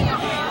old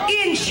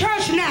in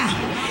church now,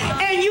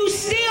 and you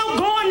still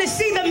going to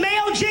see the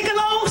male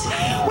gigolos?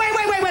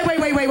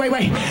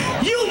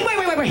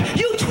 Wait.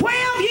 You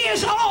 12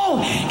 years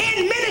old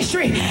in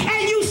ministry,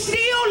 and you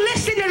still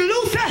listen to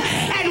Luther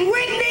and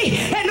Whitney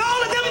and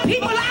all of them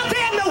people out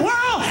there in the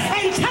world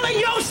and telling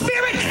your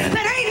spirit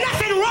that ain't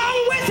nothing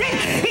wrong with it?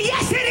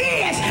 Yes, it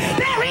is.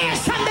 There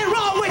is something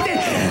wrong with it.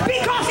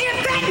 Because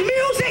if that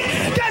music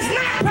does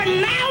not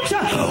pronounce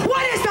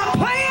what is the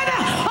plan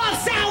of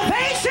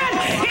salvation,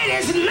 it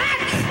is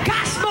not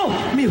gospel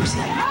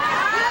music.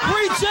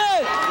 Preach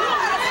it!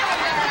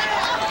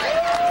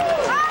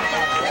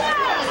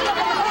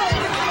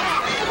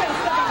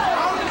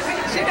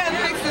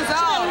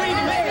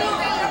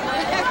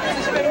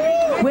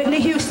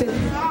 Whitney Houston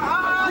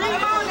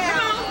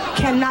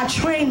cannot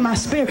train my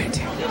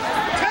spirit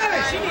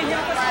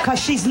because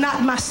she's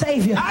not my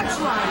savior,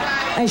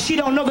 and she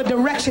don't know the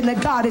direction that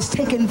God is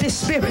taking this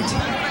spirit.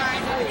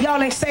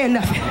 Y'all ain't saying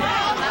nothing.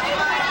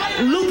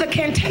 Luther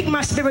can't take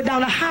my spirit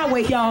down the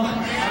highway, y'all,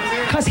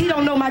 because he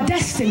don't know my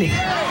destiny.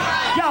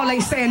 Y'all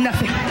ain't saying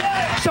nothing.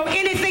 So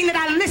anything that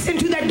I listen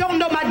to that don't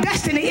know my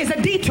destiny is a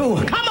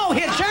detour. Come on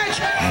here, church.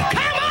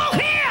 Come on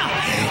here.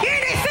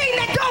 Anything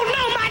that don't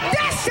know my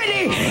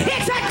destiny,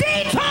 it's a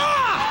detour.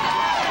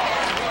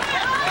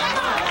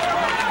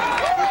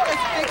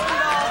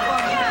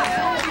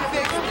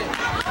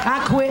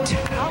 I quit.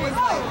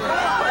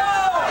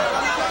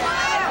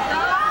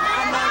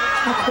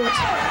 I quit.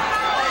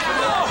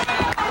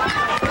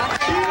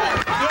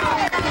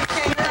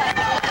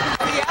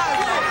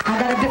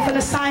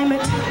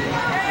 Assignment,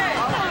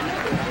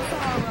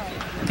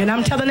 and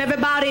I'm telling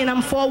everybody, and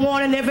I'm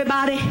forewarning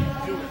everybody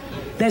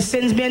that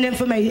sends me an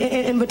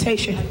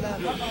invitation.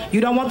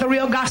 You don't want the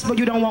real gospel,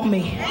 you don't want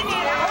me.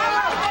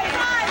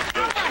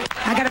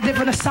 I got a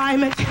different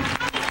assignment,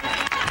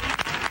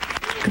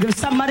 because if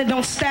somebody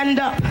don't stand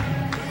up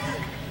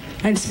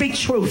and speak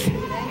truth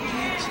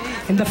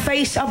in the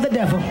face of the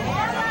devil,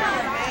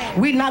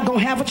 we're not gonna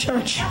have a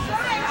church.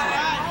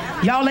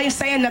 Y'all ain't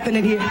saying nothing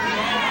in here.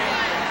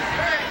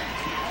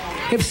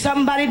 If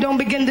somebody don't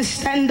begin to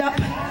stand up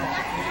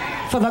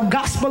for the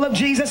gospel of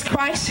Jesus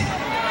Christ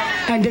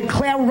and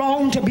declare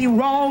wrong to be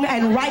wrong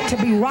and right to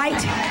be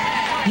right,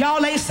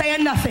 y'all ain't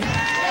saying nothing.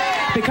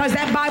 Because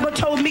that Bible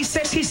told me,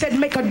 he said,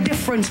 make a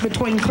difference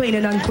between clean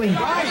and unclean.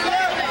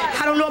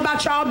 I don't know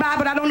about y'all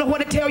Bible, I don't know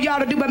what to tell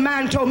y'all to do, but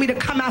mine told me to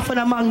come out from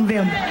among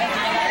them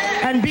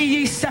and be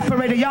ye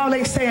separated. Y'all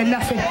ain't saying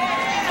nothing.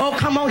 Oh,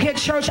 come on here,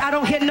 church. I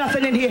don't hear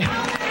nothing in here.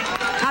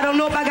 I don't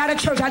know if I got a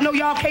church. I know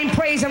y'all can't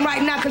praise him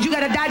right now because you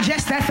got to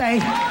digest that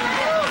thing.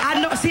 I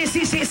know. See,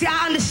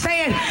 I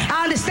understand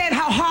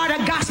how hard a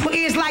gospel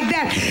is like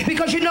that,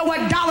 because you know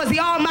what? Dollars, the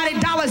almighty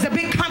dollar, is a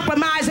big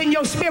compromise in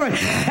your spirit.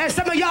 And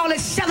some of y'all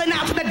is selling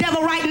out to the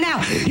devil right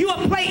now. You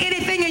will play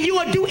anything and you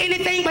will do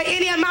anything for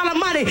any amount of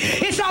money.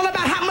 It's all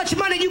about how much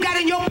money you got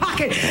in your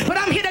pocket. But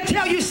I'm here to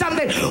tell you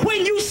something.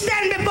 When you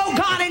stand before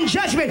God in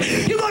judgment,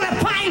 you're going to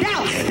find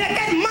out that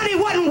that money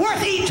wasn't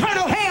worth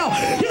eternal hell.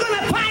 You're going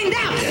to find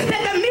out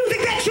that the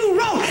music that you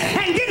wrote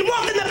and didn't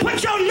want them to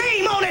put your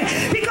name on it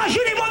because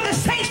you didn't want the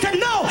saints to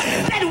know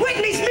that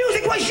Whitney's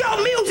music was your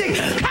music.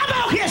 Come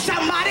on here,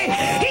 somebody.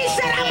 He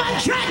said, I'm going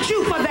to judge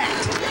you for that.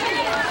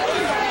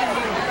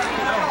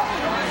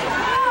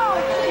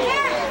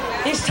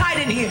 It's tight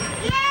in here.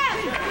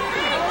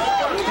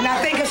 And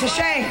I think it's a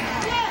shame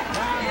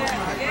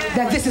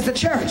that this is a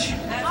church.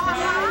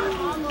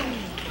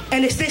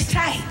 And it's this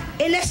tight.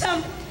 Isn't that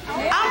something?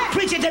 I'm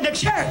preaching to the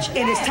church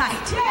and it's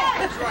tight.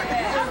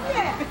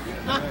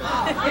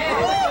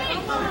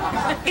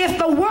 If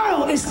the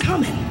world is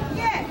coming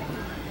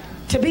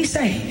to be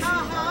saved,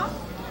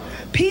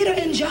 Peter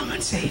and John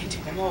said,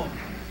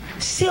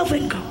 silver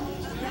and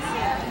gold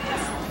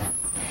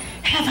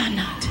have I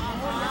not,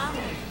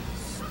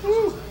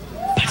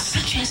 but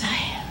such as I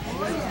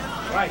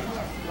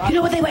have. You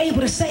know what they were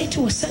able to say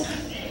to a sinner?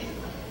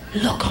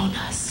 Look on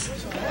us.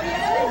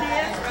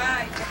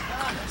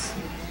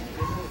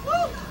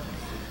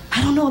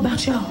 I don't know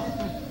about y'all,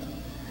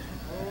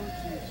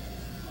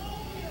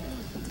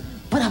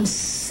 but I'm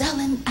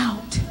selling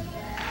out.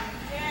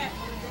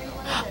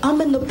 I'm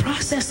in the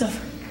process of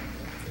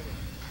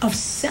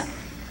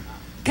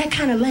that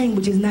kind of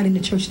language is not in the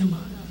church no more.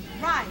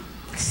 Right.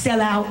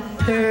 Sell out,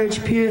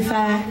 purge,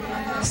 purify,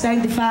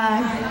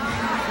 sanctify,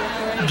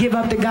 give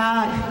up to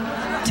God,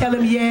 tell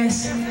him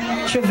yes,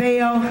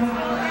 travail.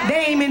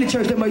 They ain't in the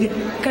church no more.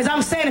 Because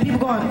I'm saying to people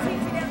going,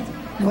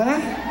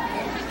 what?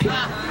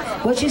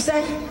 What you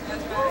say?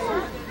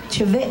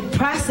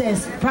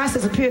 Process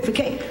of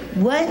purification.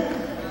 What?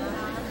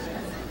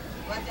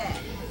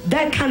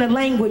 That kind of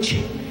language.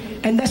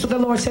 And that's what the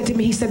Lord said to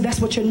me. He said, that's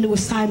what your new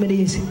assignment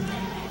is.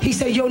 He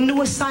said, your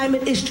new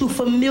assignment is to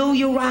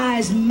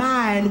familiarize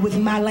mine with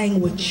my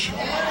language.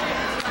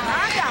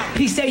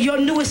 He said, your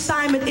new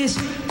assignment is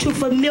to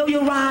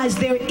familiarize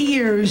their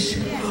ears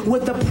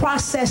with the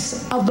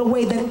process of the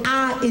way that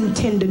I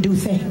intend to do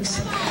things.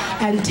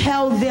 And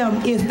tell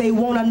them if they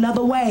want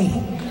another way,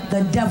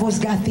 the devil's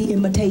got the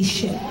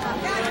imitation.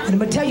 And I'm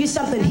going to tell you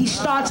something. He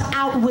starts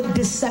out with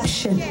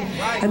deception.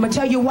 And I'm going to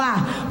tell you why.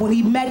 When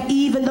he met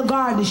Eve in the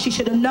garden, she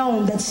should have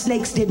known that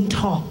snakes didn't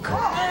talk.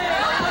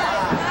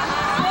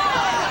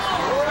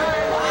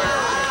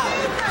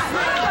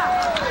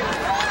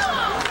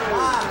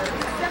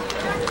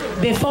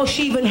 Before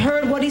she even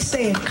heard what he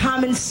said,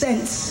 common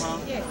sense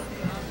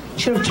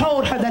should have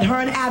told her that her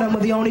and Adam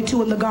were the only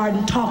two in the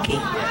garden talking.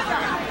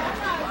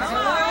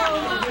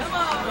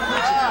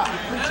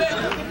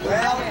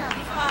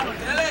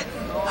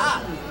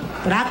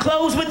 But I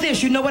close with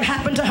this. You know what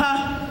happened to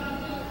her?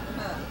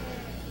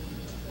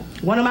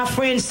 One of my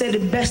friends said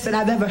it best that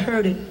I've ever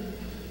heard it.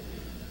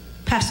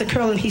 Pastor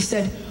Curlin, he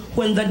said,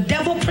 when the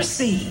devil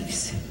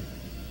perceives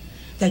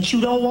that you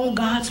don't want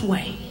God's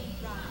way,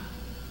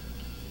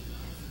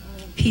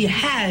 he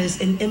has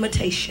an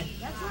imitation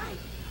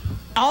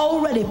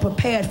already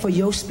prepared for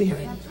your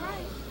spirit.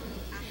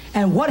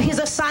 And what his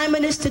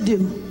assignment is to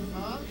do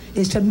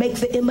is to make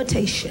the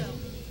imitation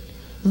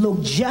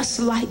look just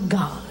like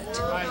God,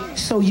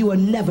 so you will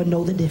never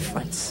know the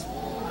difference.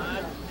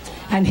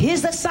 And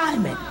his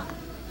assignment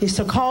is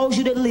to cause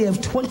you to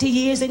live 20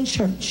 years in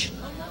church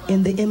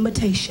in the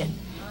imitation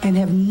and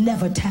have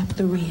never tapped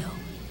the real.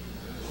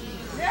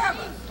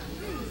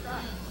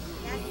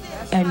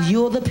 And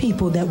you're the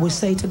people that will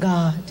say to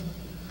God,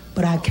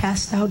 but I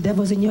cast out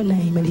devils in your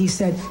name. And he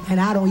said, and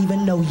I don't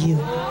even know you.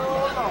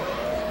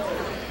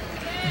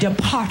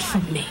 Depart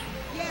from me,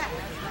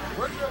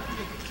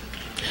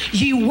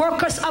 ye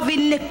workers of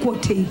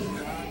iniquity.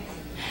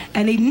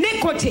 And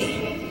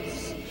iniquity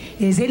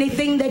is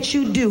anything that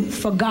you do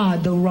for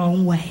God the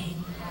wrong way.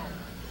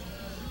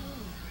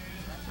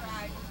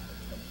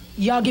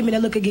 Y'all give me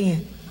that look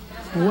again.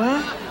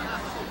 What?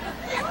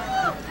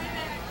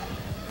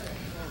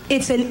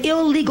 It's an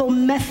illegal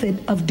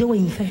method of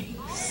doing things.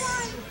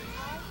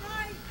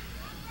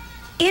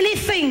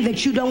 Anything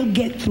that you don't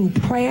get through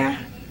prayer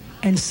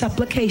and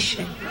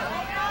supplication,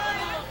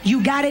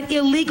 you got it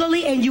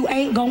illegally and you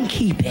ain't gonna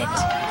keep it.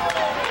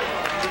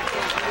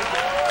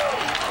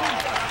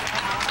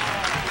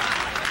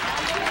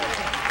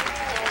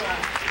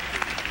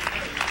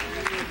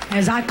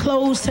 As I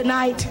close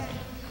tonight,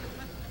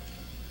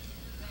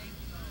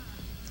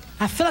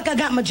 I feel like I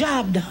got my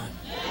job done.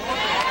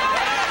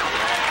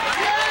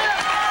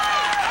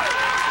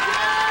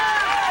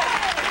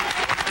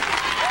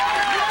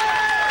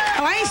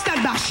 Oh, I ain't stuck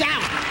about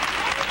shout.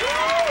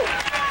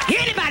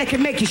 Anybody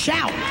can make you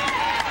shout.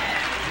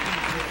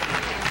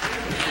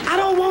 I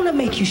don't want to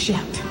make you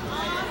shout.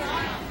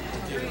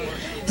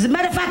 As a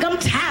matter of fact, I'm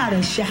tired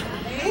of shouting.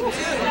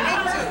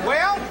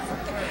 Well,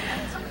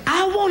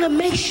 I want to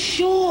make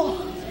sure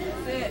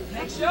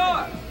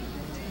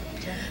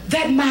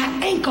that my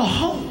anchor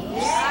holds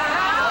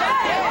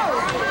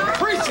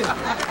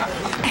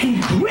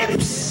and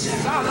grips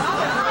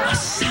are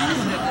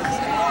solid.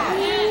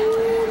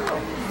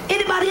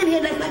 Anybody in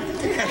here that like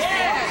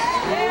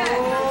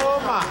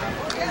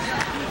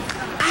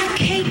I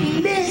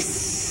can't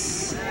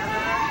miss.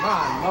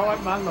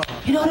 my Lord.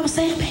 You know what I'm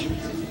saying, baby?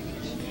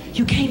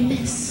 You can't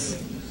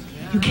miss.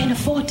 You can't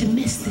afford to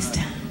miss this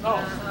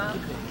time.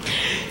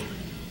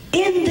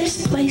 In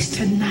this place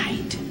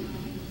tonight,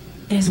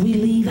 as we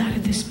leave out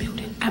of this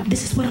building,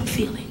 this is what I'm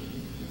feeling.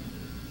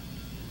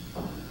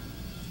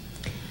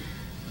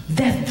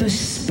 That the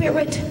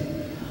spirit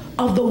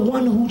of the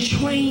one who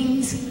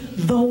trains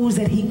those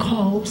that he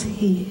calls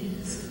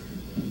his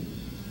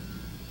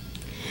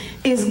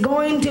is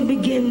going to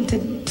begin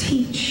to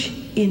teach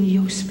in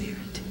your spirit.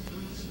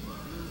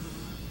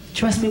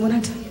 Trust me when I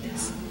tell you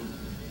this.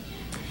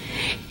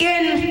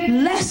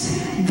 In less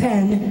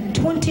than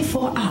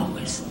 24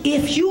 hours,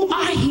 if you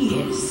are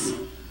his,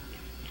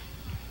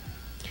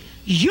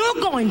 you're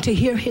going to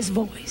hear his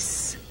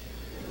voice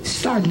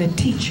starting to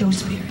teach your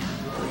spirit.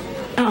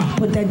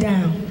 Put that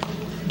down.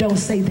 Don't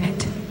say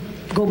that.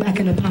 Go back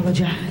and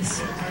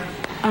apologize.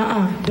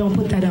 Don't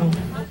put that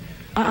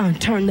on.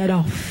 Turn that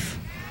off.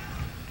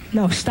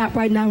 No, stop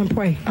right now and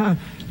pray.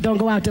 Don't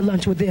go out to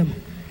lunch with them.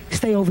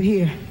 Stay over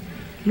here.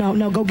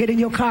 No, go get in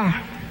your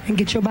car and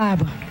get your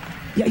Bible.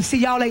 Yeah, you see,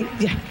 y'all ain't.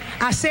 Yeah.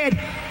 I said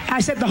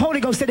the Holy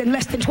Ghost said in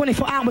less than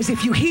 24 hours,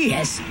 if you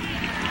his,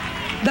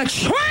 the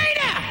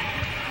trainer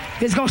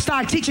is going to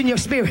start teaching your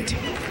spirit.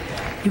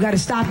 You got to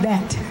stop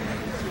that.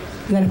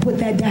 You got to put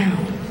that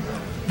down.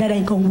 That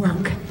ain't going to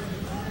work.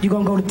 You're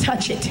going to go to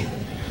touch it,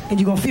 and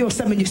you're going to feel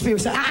something in your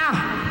spirit. Say,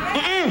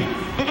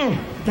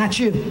 not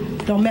you.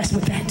 Don't mess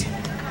with that.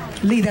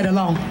 Leave that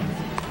alone.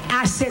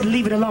 I said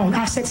leave it alone.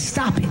 I said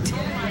stop it.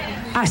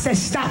 I said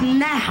stop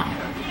now.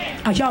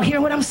 Are y'all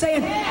hearing what I'm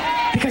saying?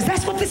 Because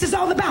that's what this is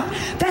all about.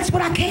 That's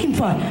what I came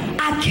for.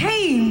 I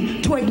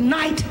came to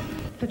ignite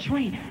the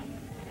trainer.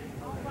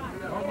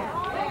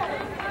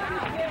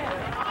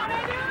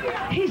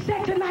 He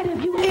said tonight,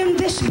 if you in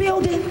this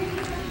building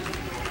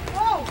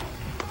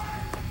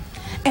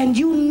and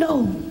you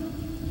know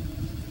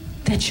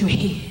that you're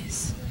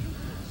his,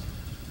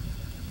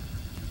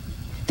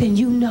 then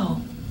you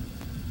know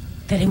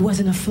that it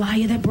wasn't a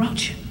flyer that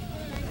brought you.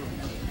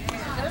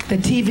 The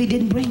TV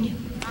didn't bring you.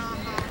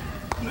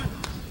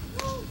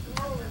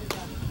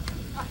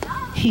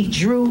 He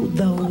drew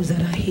those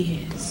that are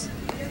his.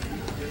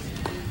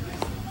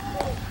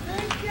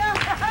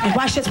 And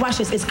watch this, watch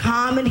this. It's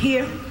calm in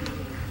here.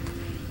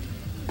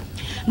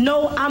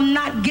 No, I'm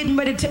not getting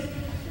ready to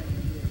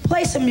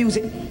play some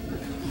music.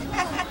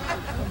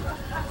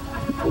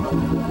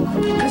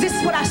 Because this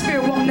is what our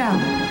spirit wants now.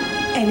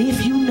 And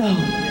if you know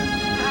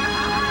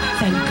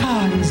that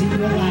God is in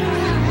your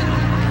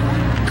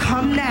life,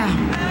 come now.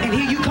 And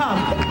here you come.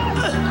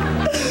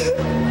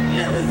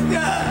 Yes,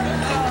 God.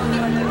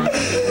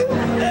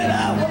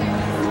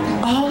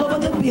 All over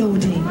the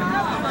building.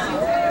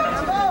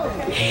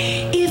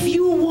 If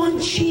you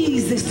want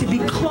Jesus to be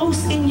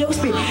close in your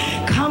spirit,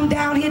 come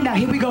down here now.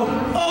 Here we go.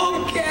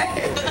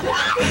 Okay.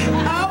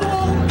 I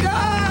want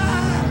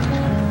God.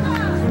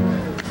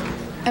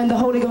 And the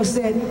Holy Ghost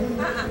said,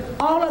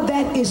 all of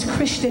that is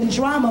Christian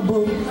drama,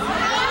 boo.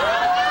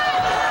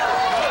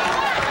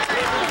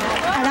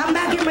 And I'm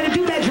not getting ready to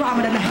do that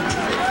drama tonight.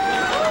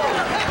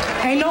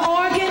 Ain't no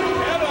organ,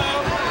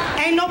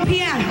 ain't no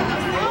piano.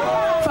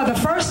 For the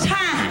first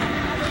time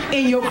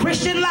in your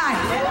Christian life,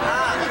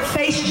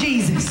 face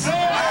Jesus.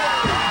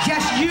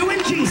 Just you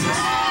and Jesus.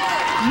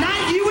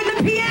 Not you and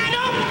the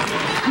piano,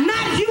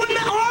 not you and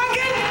the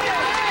organ,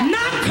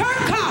 not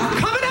Kirk Carr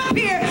coming up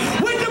here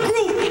with the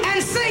group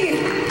and singing,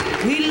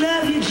 we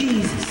love you,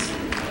 Jesus.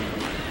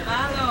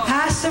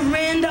 I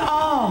surrender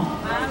all.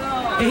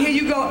 And here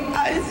you go.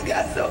 I just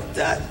got so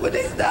touched when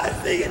they start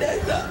singing that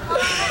song.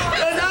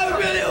 Because I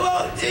really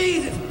want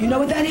Jesus. You know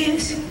what that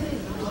is?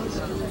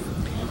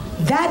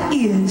 That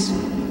is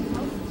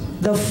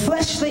the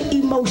fleshly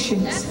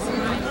emotions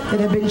that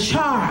have been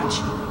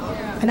charged.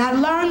 And I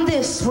learned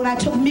this when I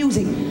took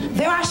music.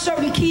 There are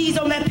certain keys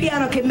on that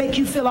piano that can make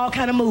you feel all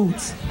kind of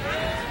moods.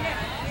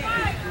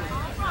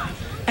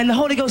 And the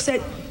Holy Ghost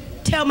said,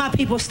 tell my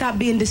people, stop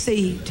being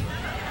deceived.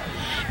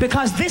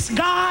 Because this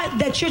God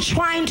that you're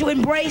trying to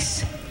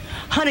embrace,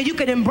 honey, you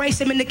can embrace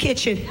him in the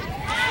kitchen.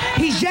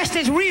 He's just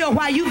as real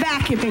while you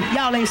vacuuming.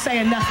 Y'all ain't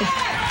saying nothing.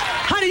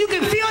 Honey, you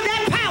can feel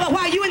that power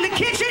while you in the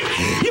kitchen.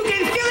 You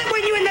can feel it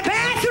when you in the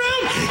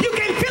bathroom. You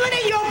can feel it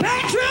in your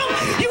bedroom.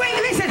 You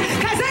ain't listen,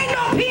 because ain't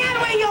no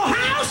piano in your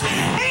house.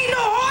 Ain't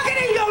no organ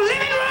in your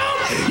living room.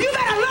 You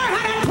better learn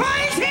how to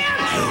praise him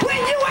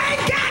when you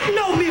ain't got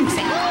no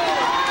music.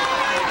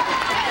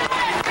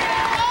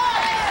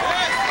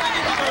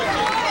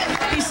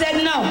 He said,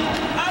 no,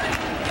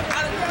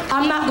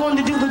 I'm not going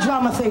to do the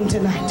drama thing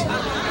tonight.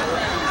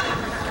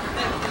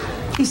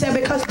 He said,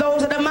 because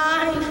those that are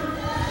mine,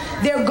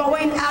 they're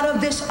going out of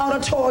this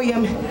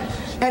auditorium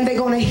and they're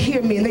going to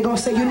hear me and they're going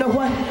to say, you know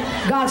what?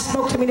 God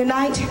spoke to me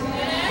tonight.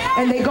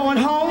 And they're going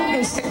home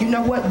and say, you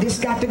know what? This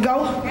got to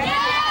go.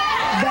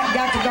 That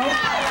got to go.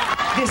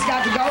 This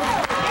got to go.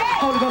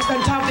 Holy Ghost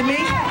doesn't talk to me.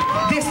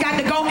 This got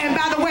to go. And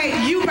by the way,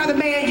 you, brother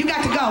man, you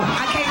got to go.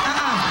 I can't,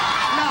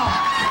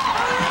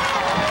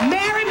 no.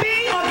 Marry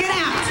me or get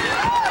out.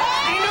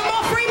 Ain't no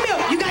more free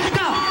milk. You got to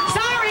go.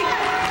 Sorry.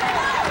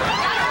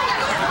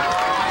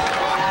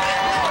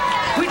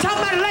 We talk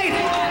about it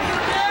later.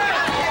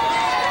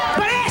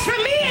 But as for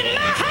me and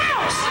my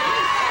house,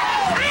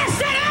 I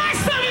said, as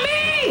for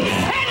me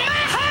and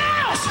my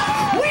house,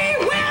 we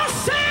will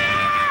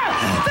serve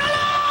the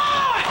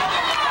Lord.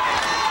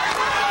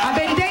 I've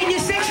been dating you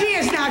 6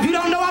 years now. If you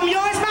don't know I'm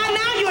yours by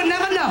now, you'll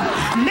never know.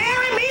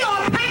 Marry me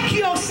or pack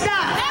your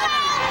stuff.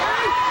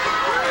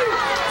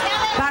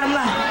 Bottom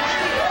line.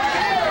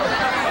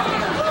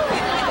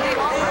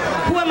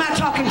 Who am I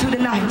talking to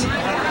tonight?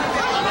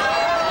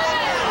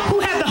 Who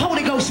have the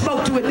Holy Ghost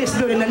spoke to in this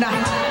building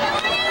tonight?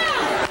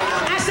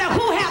 I said,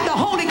 who have the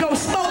Holy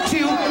Ghost spoke to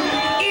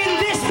in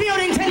this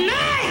building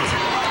tonight?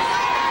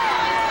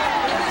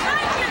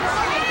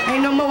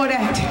 Ain't no more of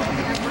that.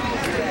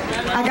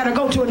 I gotta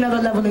go to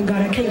another level in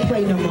God. I can't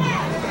play no more.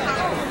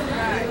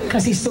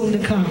 Because he's soon to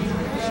come.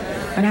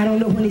 And I don't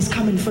know when he's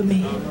coming for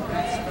me.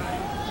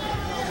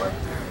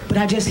 But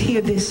I just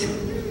hear this.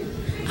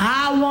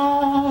 I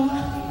want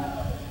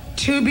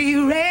to be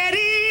ready.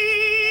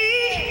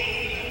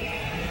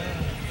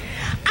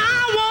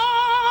 I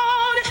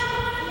want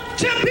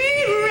to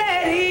be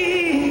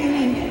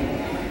ready.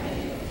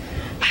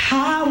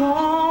 I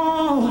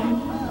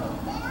want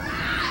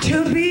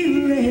to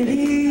be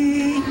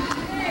ready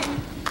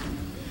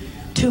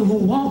to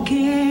walk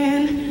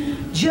in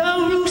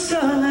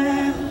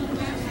Jerusalem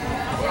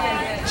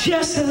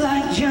just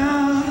like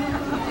John.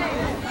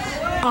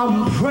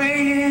 I'm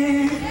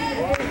praying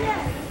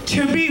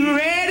to be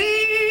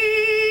ready.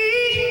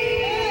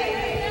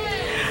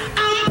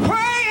 I'm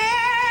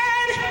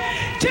praying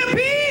to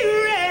be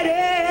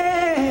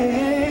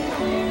ready.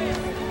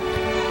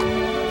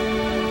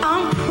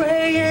 I'm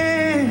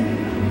praying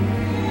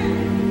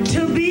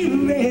to be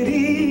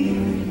ready.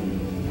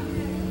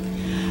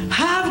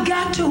 I've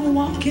got to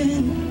walk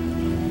in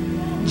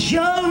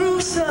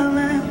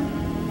Jerusalem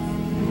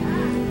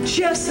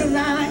just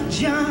like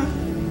John.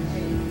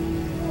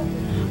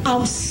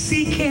 I'm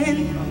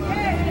seeking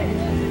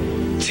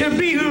to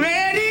be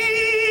ready.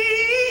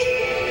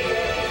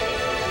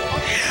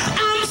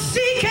 I'm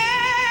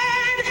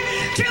seeking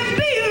to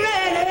be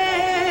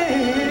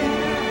ready.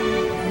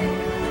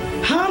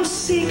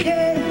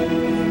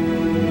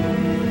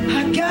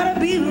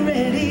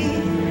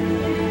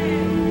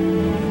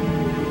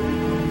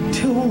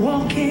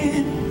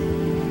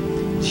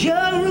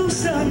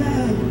 Jerusalem,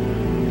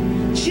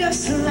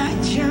 just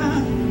like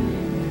John.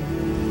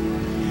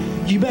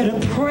 You better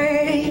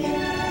pray.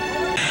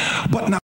 But now